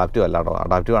ലൈനിങ് അഡാപ്റ്റീവ് അല്ല കേട്ടോ.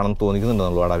 അഡാപ്റ്റീവ് ആണെന്ന്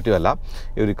തോന്നിക്കുന്നുണ്ടെന്നുള്ളൂ, അഡാപ്റ്റീവ് അല്ല.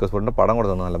 ഈ ഒരു ഇക്കോസ്പോർട്ടിൻ്റെ പടം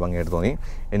കൊടുത്തത് നല്ല ഭംഗിയായിട്ട് തോന്നി.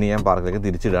 ഇനി ഞാൻ പാർക്കിലേക്ക്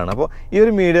തിരിച്ചിടുകയാണ്. അപ്പോൾ ഈ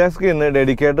ഒരു മീഡിയ സ്ക്രീനിന്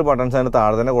ഡെഡിക്കേറ്റഡ് ബട്ടൺസ് അതിന്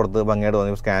താഴെ തന്നെ കൊടുത്ത് ഭംഗിയായിട്ട്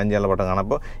തോന്നി. സ്കാൻ ചെയ്യാനുള്ള ബട്ടൺ കാണാം.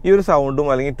 അപ്പോൾ ഈ ഒരു സൗണ്ടും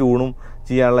അല്ലെങ്കിൽ ട്യൂണും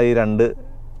ചെയ്യാനുള്ള ഈ 2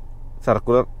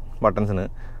 സർക്കുലർ ബട്ടൺസിന്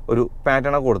ഒരു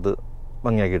പാറ്റേണൊക്കെ കൊടുത്ത്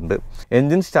ഭംഗിയാക്കിയിട്ടുണ്ട്.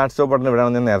 എൻജിൻ സ്റ്റാർട്ട് സ്റ്റോപ്പ് ബട്ടൺ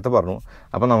ഇവിടെയാണെന്ന് ഞാൻ നേരത്തെ പറഞ്ഞു.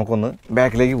 അപ്പോൾ നമുക്കൊന്ന്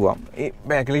ബാക്കിലേക്ക് പോകാം. ഈ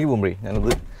ബാക്കിലേക്ക് പോകുമ്പോഴേ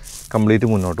ഞാനത് കംപ്ലീറ്റ്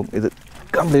മുന്നോട്ടും ഇത്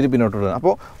കംപ്ലീറ്റ് പിന്നോട്ടും ഇടുക.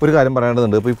 അപ്പോൾ ഒരു കാര്യം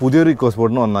പറയേണ്ടതുണ്ട്. ഇപ്പോൾ ഈ പുതിയൊരു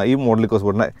ഇക്കോസ്പോർട്ടിന് വന്ന ഈ മോഡൽ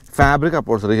ഇക്കോസ്പോർട്ടിൻ്റെ ഫാബ്രിക്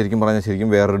അപ്പോൾസറി ശരിക്കും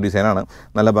വേറൊരു ഡിസൈനാണ്.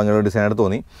 നല്ല ഭംഗിയുള്ള ഡിസൈനായിട്ട്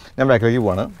തോന്നി. ഞാൻ ബാക്കിലേക്ക്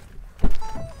പോവാണ്.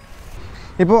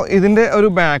 ഇപ്പോൾ ഇതിൻ്റെ ഒരു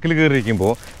ബാക്കിൽ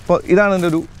കയറിയിരിക്കുമ്പോൾ ഇപ്പോൾ ഇതാണ് ഇതിൻ്റെ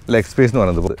ഒരു ലെഗ് സ്പേസ് എന്ന്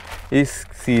പറയുന്നത്. ഈ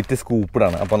സീറ്റ്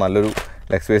സ്കൂപ്പിഡാണ്. അപ്പോൾ നല്ലൊരു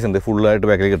ലെഗ് സ്പേസ് ഉണ്ട്. ഫുള്ളായിട്ട്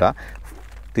ബാക്കിലേക്ക് ഇട്ടാൽ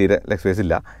തീരെ ലെഗ് സ്പേസ്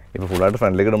ഇല്ല. ഇപ്പോൾ ഫുള്ളായിട്ട്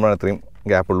ഫ്രണ്ടിലേക്ക് ഇടുമ്പോഴാണ് അത്രയും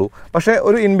ഗ്യാപ്പുള്ളൂ. പക്ഷേ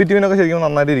ഒരു ഇൻ ബിറ്റ്വീനൊക്കെ ശരിക്കും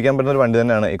നന്നായിട്ട് ഇരിക്കാൻ പറ്റുന്ന ഒരു വണ്ടി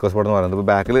തന്നെയാണ് ഇക്കോസ്പോർട്ട് എന്ന് പറയുന്നത്. ഇപ്പോൾ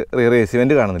ബാക്കിൽ റിയർ AC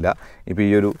വെൻ്റ് കാണുന്നില്ല. ഇപ്പോൾ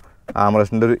ഈ ഒരു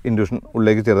ആംറസ്റ്റിൻ്റെ ഒരു ഇൻഡ്യൂഷൻ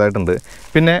ഉള്ളിലേക്ക് ചെറുതായിട്ടുണ്ട്.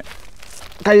 പിന്നെ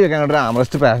കൈ വെക്കാൻ ഒരു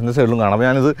ആംറസ്റ്റ് പാസഞ്ചർ സൈഡിലും കാണാം. അപ്പോൾ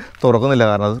ഞാനിത് തുറക്കുന്നില്ല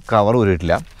കാരണം അത് കവർ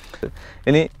ഊരിയിട്ടില്ല.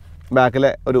 ഇനി ബാക്കിലെ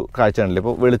ഒരു കാഴ്ച കണ്ടില്ല.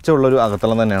 ഇപ്പോൾ വെളിച്ചമുള്ളൊരു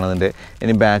അകത്തളം തന്നെയാണ് അതിൻ്റെ.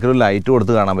 ഇനി ബാക്കിലൊരു ലൈറ്റ്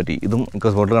കൊടുത്ത് കാണാൻ പറ്റി. ഇതും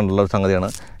ഇക്കോസ്പോർട്ടിൽ കണ്ടുള്ള ഒരു സംഗതിയാണ്.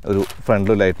 ഒരു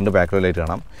ഫ്രണ്ടിൽ ലൈറ്റ് ഉണ്ട്, ബാക്കിലൊരു ലൈറ്റ്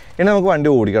കാണാം. ഇനി നമുക്ക് വണ്ടി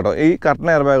ഓടിക്കാട്ടോ. ഈ കർട്ടൻ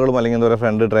എയർ ബാഗുകളും അല്ലെങ്കിൽ എന്താ പറയുക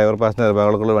ഫ്രണ്ട് ഡ്രൈവർ പാസഞ്ചർ എയർ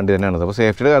ബാഗുകളുള്ള വണ്ടി തന്നെയാണ്. അപ്പോൾ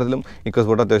സേഫ്റ്റിയുടെ കാര്യത്തിലും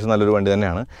ഇക്കോസ്പോർട്ട് അത്യാവശ്യം നല്ലൊരു വണ്ടി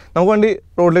തന്നെയാണ്. നമുക്ക് വണ്ടി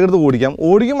റോഡിലേക്ക് എടുത്ത്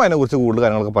ഓടിക്കുമ്പോൾ അതിനെക്കുറിച്ച് കൂടുതൽ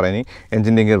കാര്യങ്ങളൊക്കെ പറയാം. ഈ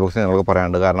എഞ്ചിൻ്റെയും ഗിയർ ബോക്സിൻ്റെ കാര്യങ്ങളൊക്കെ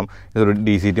പറയാനുണ്ട്. കാരണം ഇതൊരു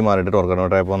DCT മാറിയിട്ട്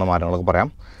ടോർക്കനോട്ടായി പോകുന്ന മാറ്റങ്ങളൊക്കെ പറയാം.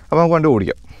 അപ്പോൾ നമുക്ക് വണ്ടി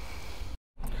ഓടിക്കാം.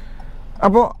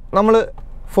 അപ്പോൾ നമ്മൾ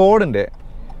ഫോർഡിൻ്റെ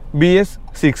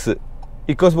BS6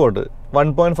 ഇക്കോസ്പോർട്ട്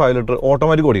 1.5 ലിറ്റർ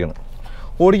ഓട്ടോമാറ്റിക്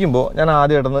ഓടിക്കുമ്പോൾ ഞാൻ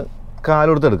ആദ്യമായിട്ടൊന്ന്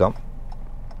കാലെടുത്തെടുക്കാം.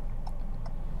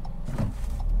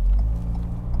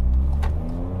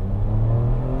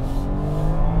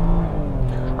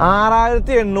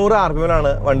 RPM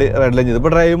വണ്ടി റെഡ് ലൈൻ ചെയ്തത്.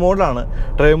 ഇപ്പോൾ ഡ്രൈവ് മോഡിലാണ്.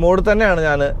 ഡ്രൈവ് മോഡ് തന്നെയാണ്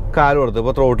ഞാൻ കാല് കൊടുത്തത്.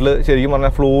 ഇപ്പോൾ ത്രോട്ടിൽ ശരിക്കും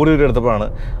പറഞ്ഞാൽ ഫ്ലോർ ചെയ്ത് എടുത്തപ്പോഴാണ്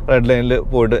റെഡ് ലൈനിൽ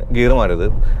പോയിട്ട് ഗിയർ മാറിയത്.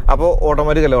 അപ്പോൾ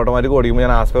ഓട്ടോമാറ്റിക് അല്ല. ഓട്ടോമാറ്റിക് ഓടിക്കുമ്പോൾ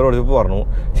ഞാൻ ആസ്പയർ ഓടിച്ചപ്പോൾ പറഞ്ഞു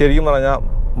ശരിക്കും പറഞ്ഞാൽ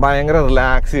ഭയങ്കര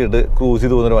റിലാക്സ് ചെയ്തിട്ട് ക്രൂസ്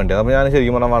ചെയ്ത് പോകുന്നൊരു വണ്ടിയാണ്. അപ്പോൾ ഞാൻ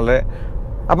ശരിക്കും പറഞ്ഞാൽ വളരെ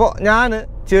അപ്പോൾ ഞാൻ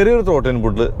ചെറിയൊരു ത്രോട്ടിൽ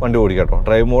ഇൻപുട്ടിൽ വണ്ടി ഓടിക്കാട്ടോ.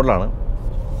 ഡ്രൈവ് മോഡിലാണ്.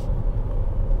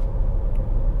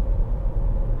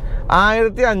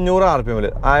 1500 RPM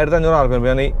 1500 RPM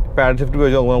ഞാൻ ഈ പാഡ് ഷിഫ്റ്റ്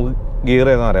ഉപയോഗിച്ച് നോക്കുമ്പോൾ നമുക്ക് ഗിയർ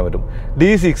ഏതാണെന്ന് അറിയാൻ പറ്റും.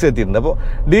 D6 എത്തിയിട്ടുണ്ട്. അപ്പോൾ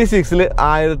D6ൽ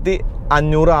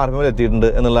 1500 RPM എത്തിയിട്ടുണ്ട്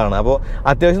എന്നുള്ളതാണ്. അപ്പോൾ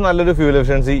അത്യാവശ്യം നല്ലൊരു ഫ്യൂൽ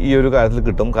എഫിഷ്യൻസി ഈ ഒരു കാര്യത്തിൽ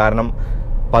കിട്ടും. കാരണം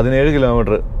 17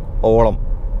 കിലോമീറ്റർ ഓളം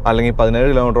അല്ലെങ്കിൽ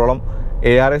 17 കിലോമീറ്ററോളം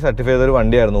ARA സർട്ടിഫൈ ചെയ്തൊരു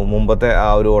വണ്ടിയായിരുന്നു മുമ്പത്തെ ആ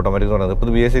ഒരു ഓട്ടോമാറ്റിക് എന്ന് പറയുന്നത്.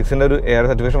 ഇപ്പോൾ BS6ൻ്റെ ഒരു ARA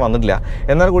സർട്ടിഫിക്കേഷൻ വന്നിട്ടില്ല.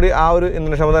 എന്നാൽ കൂടി ആ ഒരു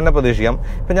ഇന്ധനക്ഷമത തന്നെ പ്രതീക്ഷിക്കാം.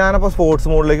 ഇപ്പം ഞാനപ്പോൾ സ്പോർട്സ്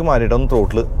മോഡിലേക്ക് മാറിയിട്ട് ഒന്ന്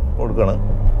ത്രോട്ടിൽ കൊടുക്കുകയാണ്.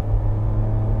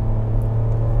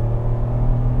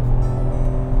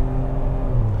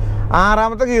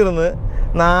 ആറാമത്തെ ഗിയറിൽ നിന്ന്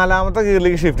 4ാമത്തെ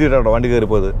ഗിയറിലേക്ക് ഷിഫ്റ്റ് ചെയ്തിട്ടോ വണ്ടി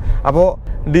കയറിപ്പോയത്. അപ്പോൾ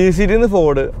DCTന്ന്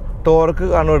ഫോർഡ് ടോർക്ക്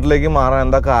കൺവേർട്ടറിലേക്ക് മാറാൻ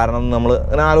എന്താ കാരണം എന്ന് നമ്മൾ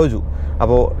അങ്ങനെ ആലോചിച്ചു.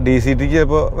 അപ്പോൾ DCTക്ക്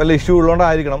ഇപ്പോൾ വല്ല issue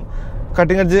ഉള്ളതുകൊണ്ടായിരിക്കണം.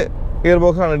 Cutting edge gear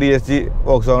ബോക്സാണ് DSG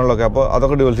ബോക്സുകളിലൊക്കെ. അപ്പോൾ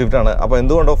അതൊക്കെ ഡ്യുവൽ ഷിഫ്റ്റാണ്. അപ്പോൾ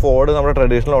എന്തുകൊണ്ടോ ഫോർഡ് നമ്മുടെ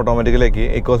ട്രഡീഷണൽ ഓട്ടോമാറ്റിക്കിലേക്ക്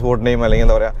ഇക്കോസ്പോർട്ടിനെയും അല്ലെങ്കിൽ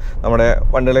എന്താ പറയുക നമ്മുടെ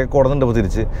വണ്ടികളൊക്കെ കൊടുക്കുന്നുണ്ട് ഇപ്പോൾ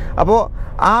തിരിച്ച്. അപ്പോൾ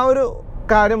ആ ഒരു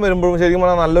കാര്യം വരുമ്പോഴും ശരിക്കും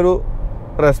പറഞ്ഞാൽ നല്ലൊരു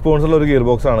റെസ്പോൺസുള്ള ഒരു ഗിയർ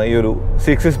ബോക്സാണ് ഈ ഒരു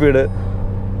 6 സ്പീഡ്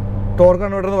ടോർക്ക്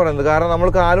കൺവേർട്ടർ എന്ന് പറയുന്നത്. കാരണം നമ്മൾ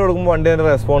കാല് കൊടുക്കുമ്പോൾ വണ്ടി അതിൻ്റെ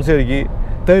റെസ്പോൺസ് ശരിക്കും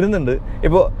തരുന്നുണ്ട്.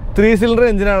 ഇപ്പോൾ 3 സിലിണ്ടർ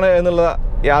എഞ്ചിനാണ് എന്നുള്ള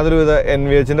യാതൊരുവിധ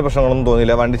NVHൻ്റെ പ്രശ്നങ്ങളൊന്നും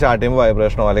തോന്നിയില്ല. വണ്ടി സ്റ്റാർട്ട് ചെയ്യുമ്പോൾ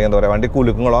വൈബ്രേഷനോ അല്ലെങ്കിൽ എന്താ പറയുക വണ്ടി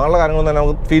കുലുക്കങ്ങളോ അങ്ങനെയുള്ള കാര്യങ്ങളൊന്നും തന്നെ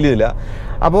നമുക്ക് ഫീൽ ചെയ്തില്ല.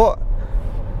 അപ്പോൾ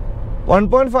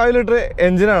 1.5 ലിറ്റർ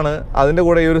എഞ്ചിനാണ്, അതിൻ്റെ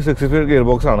കൂടെ ഈ ഒരു 6 സ്പീഡ് ഗിയർ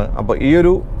ബോക്സാണ്. അപ്പോൾ ഈ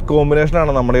ഒരു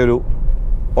കോമ്പിനേഷനാണ് നമ്മുടെ ഒരു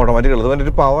ഓട്ടോമാറ്റിക് ഉള്ളത്. അതിൻ്റെ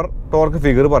ഒരു പവർ ടോർക്ക്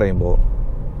ഫിഗർ പറയുമ്പോൾ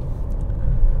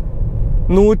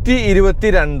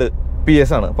 122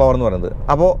 PS ആണ് പവർ എന്ന് പറയുന്നത്.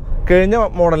 അപ്പോൾ കഴിഞ്ഞ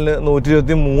മോഡലിന്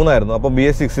 123 അപ്പോൾ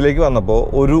BS6ലേക്ക് വന്നപ്പോൾ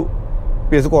ഒരു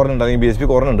PS കുറഞ്ഞുണ്ട്, അല്ലെങ്കിൽ BSP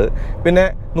കുറഞ്ഞുണ്ട്. പിന്നെ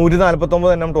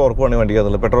 149 NM ടോർക്ക് വേണ്ടി വണ്ടിക്ക്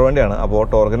അതുള്ളത് പെട്രോൾ വണ്ടിയാണ്. അപ്പോൾ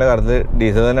ടോർക്കിൻ്റെ കാര്യത്തിൽ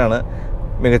ഡീസൽ തന്നെയാണ്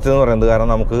മികച്ചതെന്ന് പറയുന്നത്. കാരണം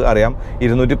നമുക്ക് അറിയാം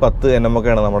 210 NM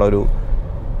ഒക്കെയാണ് നമ്മുടെ ഒരു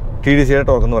TDCയുടെ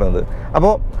ടോർക്ക് എന്ന് പറയുന്നത്.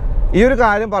 അപ്പോൾ ഈ ഒരു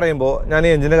കാര്യം പറയുമ്പോൾ ഞാൻ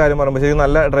ഈ എഞ്ചിൻ്റെ കാര്യം പറയുമ്പോൾ ശരിക്കും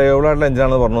നല്ല ഡ്രൈവബിൾ ആയിട്ടുള്ള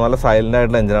എഞ്ചിനാണെന്ന് പറഞ്ഞു. നല്ല സൈലൻ്റ്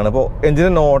ആയിട്ടുള്ള എഞ്ചിനാണ്. അപ്പോൾ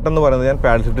എഞ്ചിൻ്റെ നോട്ട് എന്ന് പറയുന്നത് ഞാൻ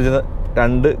പാഡ് ഷിഫ്റ്റ് ചെയ്ത്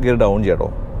 2 ഗിയർ ഡൗൺ ചെയ്യാട്ടോ.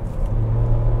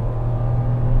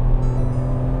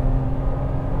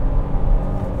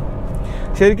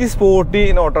 ശരിക്കും സ്പോർട്ടി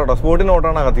നോട്ടാട്ടോ, സ്പോർട്ടി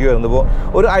നോട്ടാണ് അകത്തേക്ക് വരുന്നത്. ഇപ്പോൾ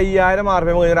ഒരു 5000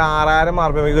 RPM കഴിഞ്ഞ് ഒരു 6000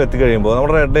 RPM എത്തിക്കഴിയുമ്പോൾ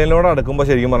നമ്മുടെ റെഡ് ലൈനിലൂടെ അടുക്കുമ്പോൾ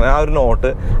ശരിക്കും പറഞ്ഞാൽ ആ ഒരു നോട്ട്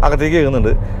അകത്തേക്ക്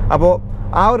കേൾക്കുന്നുണ്ട്. അപ്പോൾ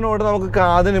ആ ഒരു നോട്ട് നമുക്ക്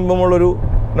കാതിന് ഇമ്പമുള്ളൊരു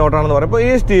നോട്ടാണെന്ന് പറയാം. അപ്പോൾ ഈ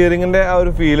സ്റ്റിയറിങ്ങിൻ്റെ ആ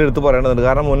ഒരു ഫീൽ എടുത്ത് പറയേണ്ടതുണ്ട്.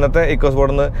 കാരണം മുന്നത്തെ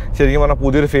ഇക്കോസ്പോർട്ടിൽ നിന്ന് ശരിക്കും പറഞ്ഞാൽ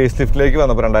പുതിയൊരു ഫേസ് ലിഫ്റ്റിലേക്ക്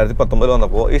വന്നപ്പോൾ 2019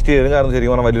 വന്നപ്പോൾ ഈ സ്റ്റിയറിംഗ് കാരണം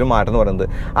ശരിക്കും പറഞ്ഞാൽ വലിയൊരു മാറ്റം എന്ന് പറയുന്നത്.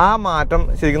 ആ മാറ്റം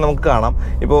ശരിക്കും നമുക്ക് കാണാം.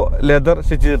 ഇപ്പോൾ ലെതർ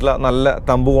സ്റ്റിച്ച് ചെയ്തിട്ടുള്ള നല്ല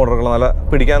തമ്പ് കോണ്ടറുകൾ, നല്ല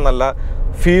പിടിക്കാൻ നല്ല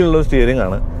ഫീൽ ഉള്ളൊരു സ്റ്റിയറിംഗ്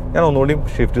ആണ്. ഞാൻ ഒന്നുകൂടി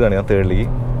ഷിഫ്റ്റ് ചെയ്താണ് ഞാൻ തേർഡിലേക്ക്.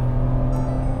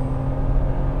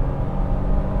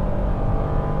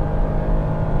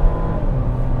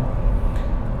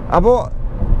 അപ്പോൾ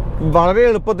വളരെ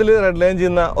എളുപ്പത്തിൽ റെഡ് ലൈൻ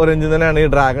ചെയ്യുന്ന ഒരു എഞ്ചിൻ തന്നെയാണ് ഈ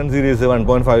ഡ്രാഗൺ സീരീസ്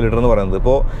 1.5 ലിറ്റർ എന്ന് പറയുന്നത്.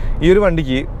 ഇപ്പോൾ ഈ ഒരു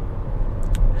വണ്ടിക്ക്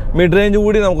മിഡ് റേഞ്ച്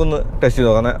കൂടി നമുക്കൊന്ന് ടെസ്റ്റ് ചെയ്ത്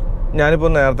നോക്കാം.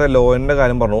 ഞാനിപ്പോൾ നേരത്തെ ലോയിൻ്റെ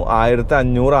കാര്യം പറഞ്ഞു.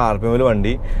 1500 RPM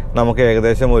വണ്ടി നമുക്ക്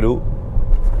ഏകദേശം ഒരു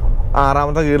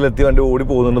 6ാമത്തെ ഗിയറിലെത്തി വണ്ടി ഓടി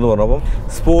പോകുന്നുണ്ടെന്ന് പറഞ്ഞു. അപ്പം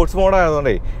സ്പോർട്സ്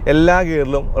മോഡായതുകൊണ്ടേ എല്ലാ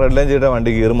ഗിയറിലും റെഡ് ലൈൻ ചെയ്തിട്ട്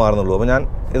വണ്ടി ഗിയർ മാറുന്നുള്ളൂ. അപ്പോൾ ഞാൻ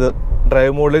ഇത്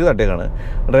ഡ്രൈവ് മോഡിലേക്ക് തട്ടിയേക്കാണ്.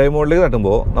 ഡ്രൈവ് മോഡിലേക്ക്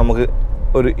തട്ടുമ്പോൾ നമുക്ക്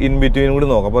ഒരു ഇൻ ബിറ്റ്വീൻ കൂടി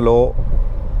നോക്കാം. അപ്പോൾ ലോ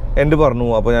എൻഡ് പറഞ്ഞു.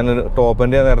 അപ്പോൾ ഞാനൊരു ടോപ്പ്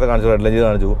എൻഡ് ഞാൻ നേരത്തെ കാണിച്ചു, റെഡ് ലൈൻ ചെയ്ത്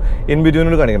കാണിച്ചു. ഇൻ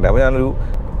ബിറ്റ്വീനോട് കാണിക്കണ്ടേ. അപ്പോൾ ഞാനൊരു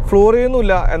ഫ്ലോർ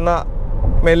ചെയ്യുന്നുമില്ല എന്നാൽ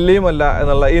മെല്ലിയുമല്ല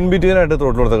എന്നുള്ള ഇൻ ബിറ്റ്വീനായിട്ട്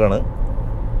ത്രോട്ടിൽ കൊടുത്തേക്കാണ്.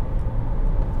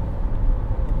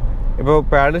 ഇപ്പോൾ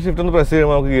പാഡ് ഷിഫ്റ്റ് ഒന്ന് പ്രസ്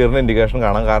ചെയ്യുമ്പോൾ നമുക്ക് ഗിയറിൻ്റെ ഇൻഡിക്കേഷൻ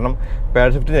കാണാം. കാരണം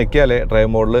പാഡ് ഷിഫ്റ്റ് ഞെക്കിയാലേ ഡ്രൈവ്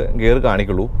മോഡിൽ ഗിയർ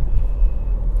കാണിക്കുള്ളൂ.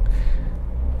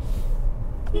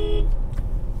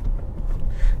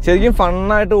 ശരിക്കും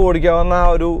ഫണ്ണായിട്ട് ഓടിക്കാവുന്ന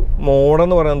ആ ഒരു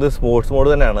മോഡെന്ന് പറയുന്നത് സ്പോർട്സ് മോഡ്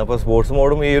തന്നെയാണ്. അപ്പോൾ സ്പോർട്സ്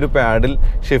മോഡും ഈ ഒരു പാഡിൽ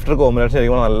ഷിഫ്റ്റർ കോമ്പിനേഷൻ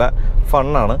ശരിക്കും നല്ല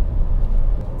ഫണ്ണാണ്.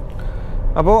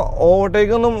 അപ്പോൾ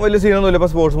ഓവർടേക്കൊന്നും വലിയ സീനൊന്നുമില്ല. ഇപ്പോൾ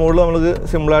സ്പോർട്സ് മോഡിൽ നമുക്ക്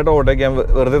സിമ്പിളായിട്ട് ഓവർടേക്ക് ചെയ്യാൻ,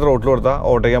 വെറുതെ ത്രോട്ടിൽ കൊടുത്താൽ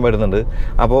ഓവർടേക്ക് ചെയ്യാൻ പറ്റുന്നുണ്ട്.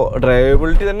 അപ്പോൾ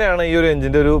ഡ്രൈവബിലിറ്റി തന്നെയാണ് ഈ ഒരു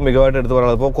എഞ്ചിൻ്റെ ഒരു മികവായിട്ട് എടുത്ത്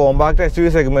പറയുന്നത്. ഇപ്പോൾ കോമ്പാക്ട് SUV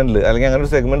സെഗ്മെൻറ്റിൽ അല്ലെങ്കിൽ അങ്ങനെ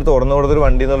ഒരു സെഗ്മെൻറ്റ് തുറന്നു കൊടുത്തൊരു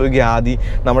വണ്ടി എന്നുള്ളൊരു ഖ്യാതി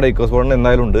നമ്മുടെ ഇക്കോസ്പോർട്ടിന്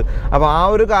എന്തായാലും ഉണ്ട്. അപ്പോൾ ആ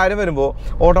ഒരു കാര്യം വരുമ്പോൾ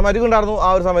ഓട്ടോമാറ്റിക് ഉണ്ടായിരുന്നു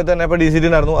ആ ഒരു സമയത്ത് തന്നെ. ഇപ്പോൾ DCT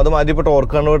ഉണ്ടായിരുന്നു, അത് മാറ്റി ഇപ്പോൾ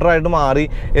ടോർക്ക് കൺവേർട്ടറായിട്ട് മാറി.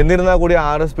 എന്നിരുന്നാൽ കൂടി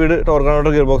 6 speed torque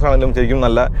converter gear box ആണെങ്കിലും ശരിക്കും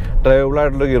നല്ല ഡ്രൈവബിൾ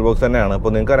ആയിട്ടുള്ള ഗിയർ ബോക്സ് തന്നെയാണ്.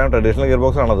 ഇപ്പോൾ നിങ്ങൾക്കറിയാം ട്രഡീഷണൽ ഗിയർ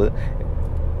ബോക്സ് ആണത്.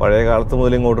 പഴയ കാലത്ത്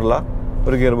മുതൽ ഇങ്ങോട്ടുള്ള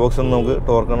ഒരു ഗിയർ ബോക്സ് എന്ന് നമുക്ക്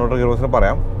ടോർക്ക് കൺവേർട്ടർ ഗിയർ ബോക്സിനെ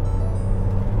പറയാം.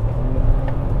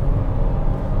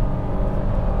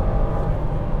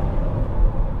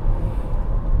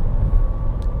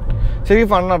 ശരിക്കും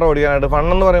ഫണ്ണാട്ടോ ഓടിക്കാനായിട്ട്.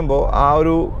 ഫണ്ണെന്ന് പറയുമ്പോൾ ആ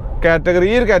ഒരു കാറ്റഗറി,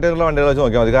 ഈ ഒരു കാറ്റഗറിയിലെ വണ്ടികൾ വെച്ച്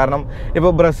നോക്കിയാൽ മതി. കാരണം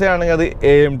ഇപ്പോൾ ബ്രസ്സ ആണെങ്കിൽ അത്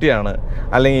AMT ആണ്,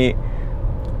 അല്ലെങ്കിൽ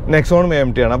നെക്സോണും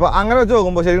AMT ആണ്. അപ്പോൾ അങ്ങനെ വെച്ച്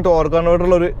നോക്കുമ്പോൾ ശരിക്കും ടോർക്ക്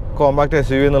കൺവേർട്ടറുള്ളൊരു കോമ്പാക്ട്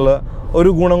SUV എന്നുള്ള ഒരു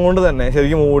ഗുണം കൊണ്ട് തന്നെ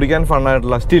ശരിക്കും ഓടിക്കാൻ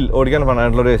ഫണ്ണായിട്ടുള്ള, ഓടിക്കാൻ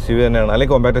ഫണ്ണായിട്ടുള്ള ഒരു SUV തന്നെയാണ്,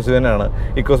 അല്ലെങ്കിൽ കോമ്പാക്ട് SUV തന്നെയാണ്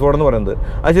ഇക്കോസ്പോർട്ട് എന്ന് പറയുന്നത്.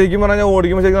 അത് ശരിക്കും പറഞ്ഞാൽ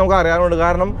ഓടിക്കുമ്പോൾ ശരിക്കും നമുക്ക് അറിയാറുണ്ട്.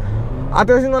 കാരണം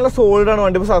അത്യാവശ്യം നല്ല സോളിഡാണ്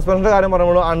വണ്ടി. ഇപ്പോൾ സസ്പെൻഷൻ്റെ കാര്യം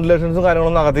പറയുമ്പോൾ അൺഡുലേഷൻസും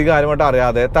കാര്യങ്ങളൊന്നും അകത്തേക്ക് കാര്യമായിട്ട്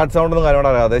അറിയാതെ, തട്ട് സൗണ്ടൊന്നും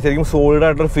കാര്യമായിട്ട് അറിയാതെ ശരിക്കും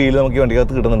സോളിഡായിട്ടൊരു ഫീൽ നമുക്ക് ഈ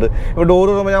വണ്ടിക്കകത്ത് കിട്ടുന്നുണ്ട്. ഇപ്പോൾ ഡോർ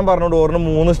തുറക്കുമ്പോൾ ഞാൻ പറഞ്ഞു ഡോറിന്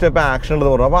 3 സ്റ്റെപ്പ് ആക്ഷൻ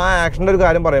ഉണ്ടെന്ന് പറഞ്ഞു. അപ്പോൾ ആ ആക്ഷൻ്റെ ഒരു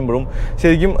കാര്യം പറയുമ്പോഴും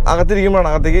ശരിക്കും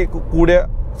അകത്തിരിക്കുമ്പോഴാണ്, അകത്തേക്ക് കൂടിയ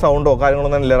സൗണ്ടോ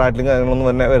കാര്യങ്ങളൊന്നും ഇല്ല, റാറ്റ്ലിങ് കാര്യങ്ങളൊന്നും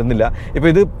തന്നെ വരുന്നില്ല. ഇപ്പോൾ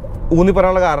ഇത് ഊന്നി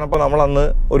പറയാനുള്ള കാരണം ഇപ്പോൾ നമ്മളന്ന്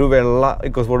ഒരു വെള്ള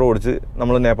ഇക്കോസ്പോർട്ട് ഓടിച്ച്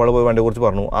നമ്മൾ നേപ്പാൾ പോയി വണ്ടിയെക്കുറിച്ച്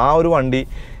പറഞ്ഞു. ആ ഒരു വണ്ടി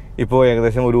ഇപ്പോൾ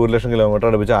ഏകദേശം ഒരു 1 ലക്ഷം കിലോമീറ്റർ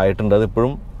അടുപ്പിച്ച് ആയിട്ടുണ്ട്. അത്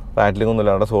ഇപ്പോഴും റാറ്റ്ലിംഗ് ഒന്നും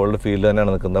ഇല്ലാണ്ട് സോളിഡ് ഫീൽഡ്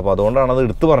തന്നെയാണ് നിൽക്കുന്നത്. അപ്പോൾ അതുകൊണ്ടാണ് അത്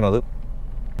എടുത്തു പറഞ്ഞത്.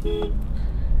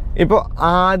 ഇപ്പോൾ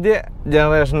ആദ്യ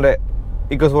ജനറേഷൻ്റെ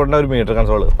ഇക്കോസ്പോർട്ടിൻ്റെ ഒരു മീറ്റർ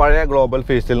കൺസോൾ പഴയ ഗ്ലോബൽ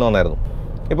ഫേസ് ലിഫ്റ്റിൽ നിന്ന് വന്നായിരുന്നു.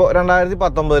 ഇപ്പോൾ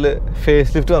 2019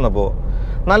 ഫേസ് ലിഫ്റ്റ് വന്നപ്പോൾ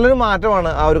നല്ലൊരു മാറ്റമാണ്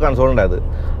ആ ഒരു കൺസോളുണ്ടായത്.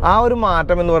 ആ ഒരു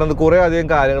മാറ്റം എന്ന് പറയുന്നത് കുറേ അധികം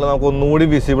കാര്യങ്ങൾ നമുക്ക് ഒന്നുകൂടി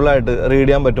വിസിബിളായിട്ട് റീഡ്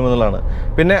ചെയ്യാൻ പറ്റുമെന്നുള്ളതാണ്.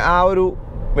 പിന്നെ ആ ഒരു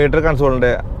മീറ്റർ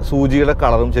കൺസോളിൻ്റെ സൂചിയുടെ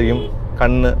കളറും ശരിക്കും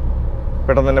കണ്ണ്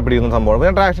പെട്ടെന്ന് തന്നെ പിടിക്കുന്ന സംഭവമാണ്.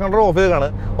 ഞാൻ ട്രാക്ഷൻ കൺട്രോൾ ഓഫ് ചെയ്താണ്.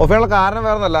 ഓഫ് ചെയ്യാനുള്ള കാരണം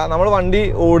വേറെ ഒന്നല്ല, നമ്മൾ വണ്ടി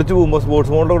ഓടിച്ച് പോകുമ്പോൾ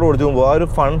സ്പോർട്സ് മോഡിലൂടെ ഓടിച്ച് പോകുമ്പോൾ ആ ഒരു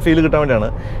ഫൺ ഫീൽ കിട്ടാൻ വേണ്ടിയാണ്.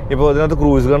 ഇപ്പോൾ ഇതിനകത്ത്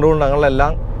ക്രൂയിസ് കൺട്രോൾ ഉണ്ട്,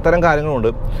 അങ്ങനെയെല്ലാം തരം കാര്യങ്ങളുണ്ട്.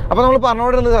 അപ്പോൾ നമ്മൾ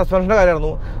പറഞ്ഞുകൊണ്ടിരുന്നത് സസ്പെൻഷൻ്റെ കാര്യമായിരുന്നു.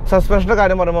 സസ്പെൻഷൻ്റെ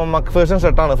കാര്യം പറയുമ്പോൾ മക്ഫേഴ്സൺ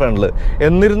സെറ്റാണ് ഫ്രണ്ടിൽ.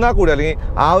 എന്നിരുന്നാൽ കൂടി അല്ലെങ്കിൽ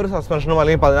ആ ഒരു സസ്പെൻഷനും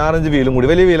അല്ലെങ്കിൽ 16 ഇഞ്ച് വീലും കൂടി,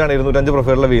 വലിയ വീലാണ് 205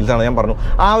 പ്രൊഫൈലുള്ള വീൽസാണ് ഞാൻ പറഞ്ഞു.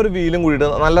 ആ ഒരു വീലും കൂടിയിട്ട്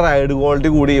നല്ല റൈഡ്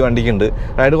ക്വാളിറ്റി കൂടി ഈ വണ്ടിക്കുണ്ട്.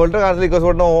 റൈഡ് ക്വാളിറ്റിയുടെ കാര്യത്തിൽ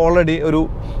ഇക്കോസ്പോർട്ടിന് ഓൾറെഡി ഒരു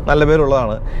നല്ല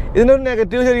പേരുള്ളതാണ്. ഇതിനൊരു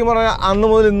നെഗറ്റീവ് ശരിക്കും പറഞ്ഞാൽ അന്ന്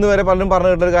മുതൽ ഇന്ന് വരെ പലരും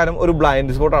പറഞ്ഞു കേട്ടൊരു കാര്യം ഒരു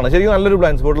ബ്ലൈൻഡ് സ്പോട്ടാണ്. ശരിക്കും നല്ലൊരു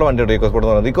ബ്ലൈൻഡ് സ്പോട്ടുള്ള വണ്ടിയുണ്ട് ഇക്കോസ്പോർട്ട്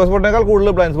എന്ന് പറയുന്നത്. ഇക്കോസ്പോർട്ടിനേക്കാൾ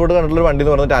കൂടുതൽ ബ്ലൈൻഡ് സ്പോട്ട് കണ്ടിട്ടുള്ള വണ്ടി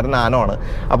എന്ന് പറയുന്നത് ടാറ്റ നാനോ ആണ്.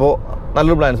 അപ്പോൾ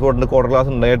നല്ലൊരു ബ്ലൈൻഡ് സ്പോട്ടുണ്ട്, ക്വാർട്ടർ ഗ്ലാസ്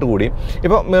ഉണ്ടായിട്ട് കൂടി.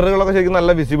 ഇപ്പോൾ മിററുകളൊക്കെ ശരിക്കും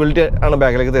നല്ല വിസിബിലിറ്റി ആണ്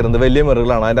ബാക്കിലേക്ക് തരുന്നത്. വലിയ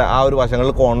മിററുകളാണ്, അതിൻ്റെ ആ ഒരു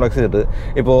വശങ്ങളിൽ കോൺവെക്സ് ചെയ്തിട്ട്.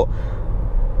 ഇപ്പോൾ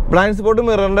ബ്ലൈൻഡ് സ്പോട്ട്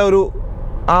മിററിൻ്റെ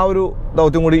ആ ഒരു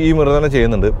ദൗത്യം കൂടി ഈ മിറർ തന്നെ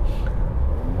ചെയ്യുന്നുണ്ട്.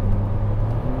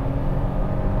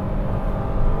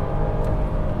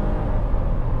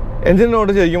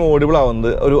 എഞ്ചിനോട് ശരിക്കും ഓഡിബിൾ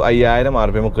ആവുന്നത് ഒരു 5000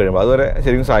 RPM ഒക്കെ കഴിയുമ്പോൾ. അതുവരെ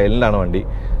ശരിക്കും സൈലൻ്റാണ് വണ്ടി.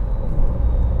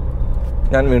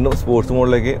 ഞാൻ വീണ്ടും സ്പോർട്സ്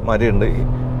മോഡിലേക്ക് മാറ്റിയിട്ടുണ്ട്.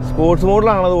 സ്പോർട്സ്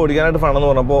മോഡിലാണ് അത് ഓടിക്കാനായിട്ട് ഫണ്ടെന്ന്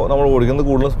പറഞ്ഞപ്പോൾ നമ്മൾ ഓടിക്കുന്നത്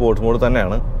കൂടുതലും സ്പോർട്സ് മോഡ്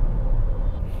തന്നെയാണ്.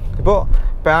 ഇപ്പോൾ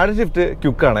പാഡ് ഷിഫ്റ്റ്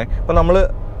ക്യുക്കാണ്. ഇപ്പോൾ നമ്മൾ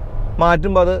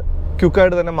മാറ്റുമ്പോൾ അത്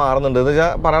ക്യുക്കായിട്ട് തന്നെ മാറുന്നുണ്ട്. എന്ന്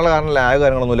വെച്ചാൽ പറയാനുള്ള കാരണം ലാഗ്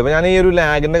കാര്യങ്ങളൊന്നുമില്ല. അപ്പോൾ ഞാൻ ഈ ഒരു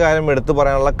ലാഗിൻ്റെ കാര്യം എടുത്ത്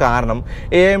പറയാനുള്ള കാരണം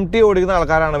AMT ഓടിക്കുന്ന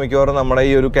ആൾക്കാരാണ് മിക്കവാറും നമ്മുടെ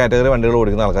ഈ ഒരു കാറ്റഗറി വണ്ടികൾ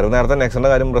ഓടിക്കുന്ന ആൾക്കാർ. നേരത്തെ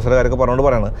നെക്സൻ്റെ കാര്യം ബ്രസറിൻ്റെ കാര്യമൊക്കെ പറഞ്ഞുകൊണ്ട്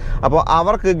പറയുന്നത്. അപ്പോൾ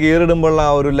അവർക്ക് ഗിയർ ഇടുമ്പോഴുള്ള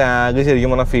ആ ഒരു ലാഗ്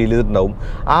ശരിക്കും പറഞ്ഞാൽ ഫീൽ ചെയ്തിട്ടുണ്ടാവും.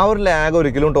 ആ ഒരു ലാഗ്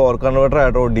ഒരിക്കലും ടോർക്ക് കൺവേർട്ടർ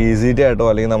ആയിട്ടോ DCT ആയിട്ടോ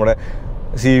അല്ലെങ്കിൽ നമ്മുടെ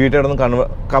CVT ആയിട്ടൊന്നും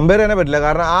കമ്പയർ ചെയ്യാനേ പറ്റില്ല.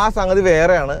 കാരണം ആ സംഗതി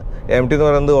വേറെയാണ്. MT എന്ന്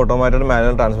പറയുന്നത് ഓട്ടോമാറ്റിക്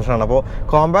മാനുവൽ ട്രാൻസ്മിഷനാണ്. അപ്പോൾ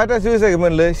കോമ്പാക്ട് SUV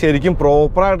സെഗ്മെൻറ്റിൽ ശരിക്കും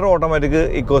പ്രോപ്പറായിട്ടൊരു ഓട്ടോമാറ്റിക്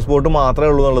ഇക്കോസ്പോർട്ട് മാത്രമേ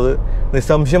ഉള്ളൂ എന്നുള്ളത്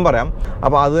നിസ്സംശയം പറയാം.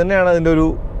 അപ്പോൾ അത് തന്നെയാണ് അതിൻ്റെ ഒരു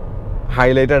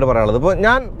ഹൈലൈറ്റ് ആയിട്ട് പറയാനുള്ളത്. ഇപ്പോൾ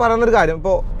ഞാൻ പറയുന്നൊരു കാര്യം,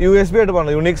 ഇപ്പോൾ USB ആയിട്ട്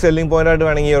പറഞ്ഞു, യുണീക്ക് സെല്ലിംഗ് പോയിൻ്റ് ആയിട്ട്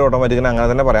വേണമെങ്കിൽ ഈ ഒരു ഓട്ടോമാറ്റിക്കിന് അങ്ങനെ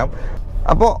തന്നെ പറയാം.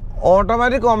 അപ്പോൾ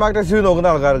ഓട്ടോമാറ്റിക് കോമ്പാക്ട് SUV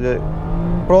നോക്കുന്ന ആൾക്കാർക്ക്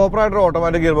പ്രോപ്പറായിട്ടൊരു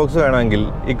ഓട്ടോമാറ്റിക് ഗിയർ ബോക്സ് വേണമെങ്കിൽ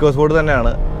ഇക്കോസ്പോർട്ട്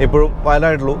തന്നെയാണ് ഇപ്പോഴും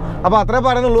വലുതായിട്ടുള്ളൂ. അപ്പോൾ അത്രേ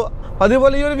പറയുന്നുള്ളൂ.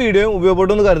 അതേപോലെ ഈ ഒരു വീഡിയോയും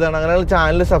ഉപയോഗപ്പെടുമെന്ന് കരുതാണ്. അങ്ങനെയുള്ള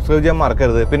ചാനൽ സബ്സ്ക്രൈബ് ചെയ്യാൻ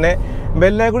മറക്കരുത്. പിന്നെ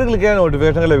ബെല്ലിനെ കൂടി ക്ലിക്ക് ചെയ്യാൻ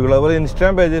നോട്ടിഫിക്കേഷൻ ലഭിക്കുള്ളൂ. അതുപോലെ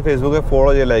ഇൻസ്റ്റാഗ്രാം പേജ്, ഫേസ്ബുക്ക് ഫോളോ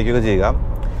ചെയ്യുക, ലൈക്കൊക്കെ ചെയ്യുക.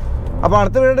 അപ്പോൾ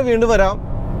അടുത്ത വീഡിയോ വീണ്ടും വരാം.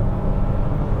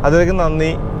 അതുവരേക്കും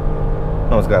നന്ദി,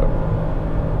 നമസ്കാരം.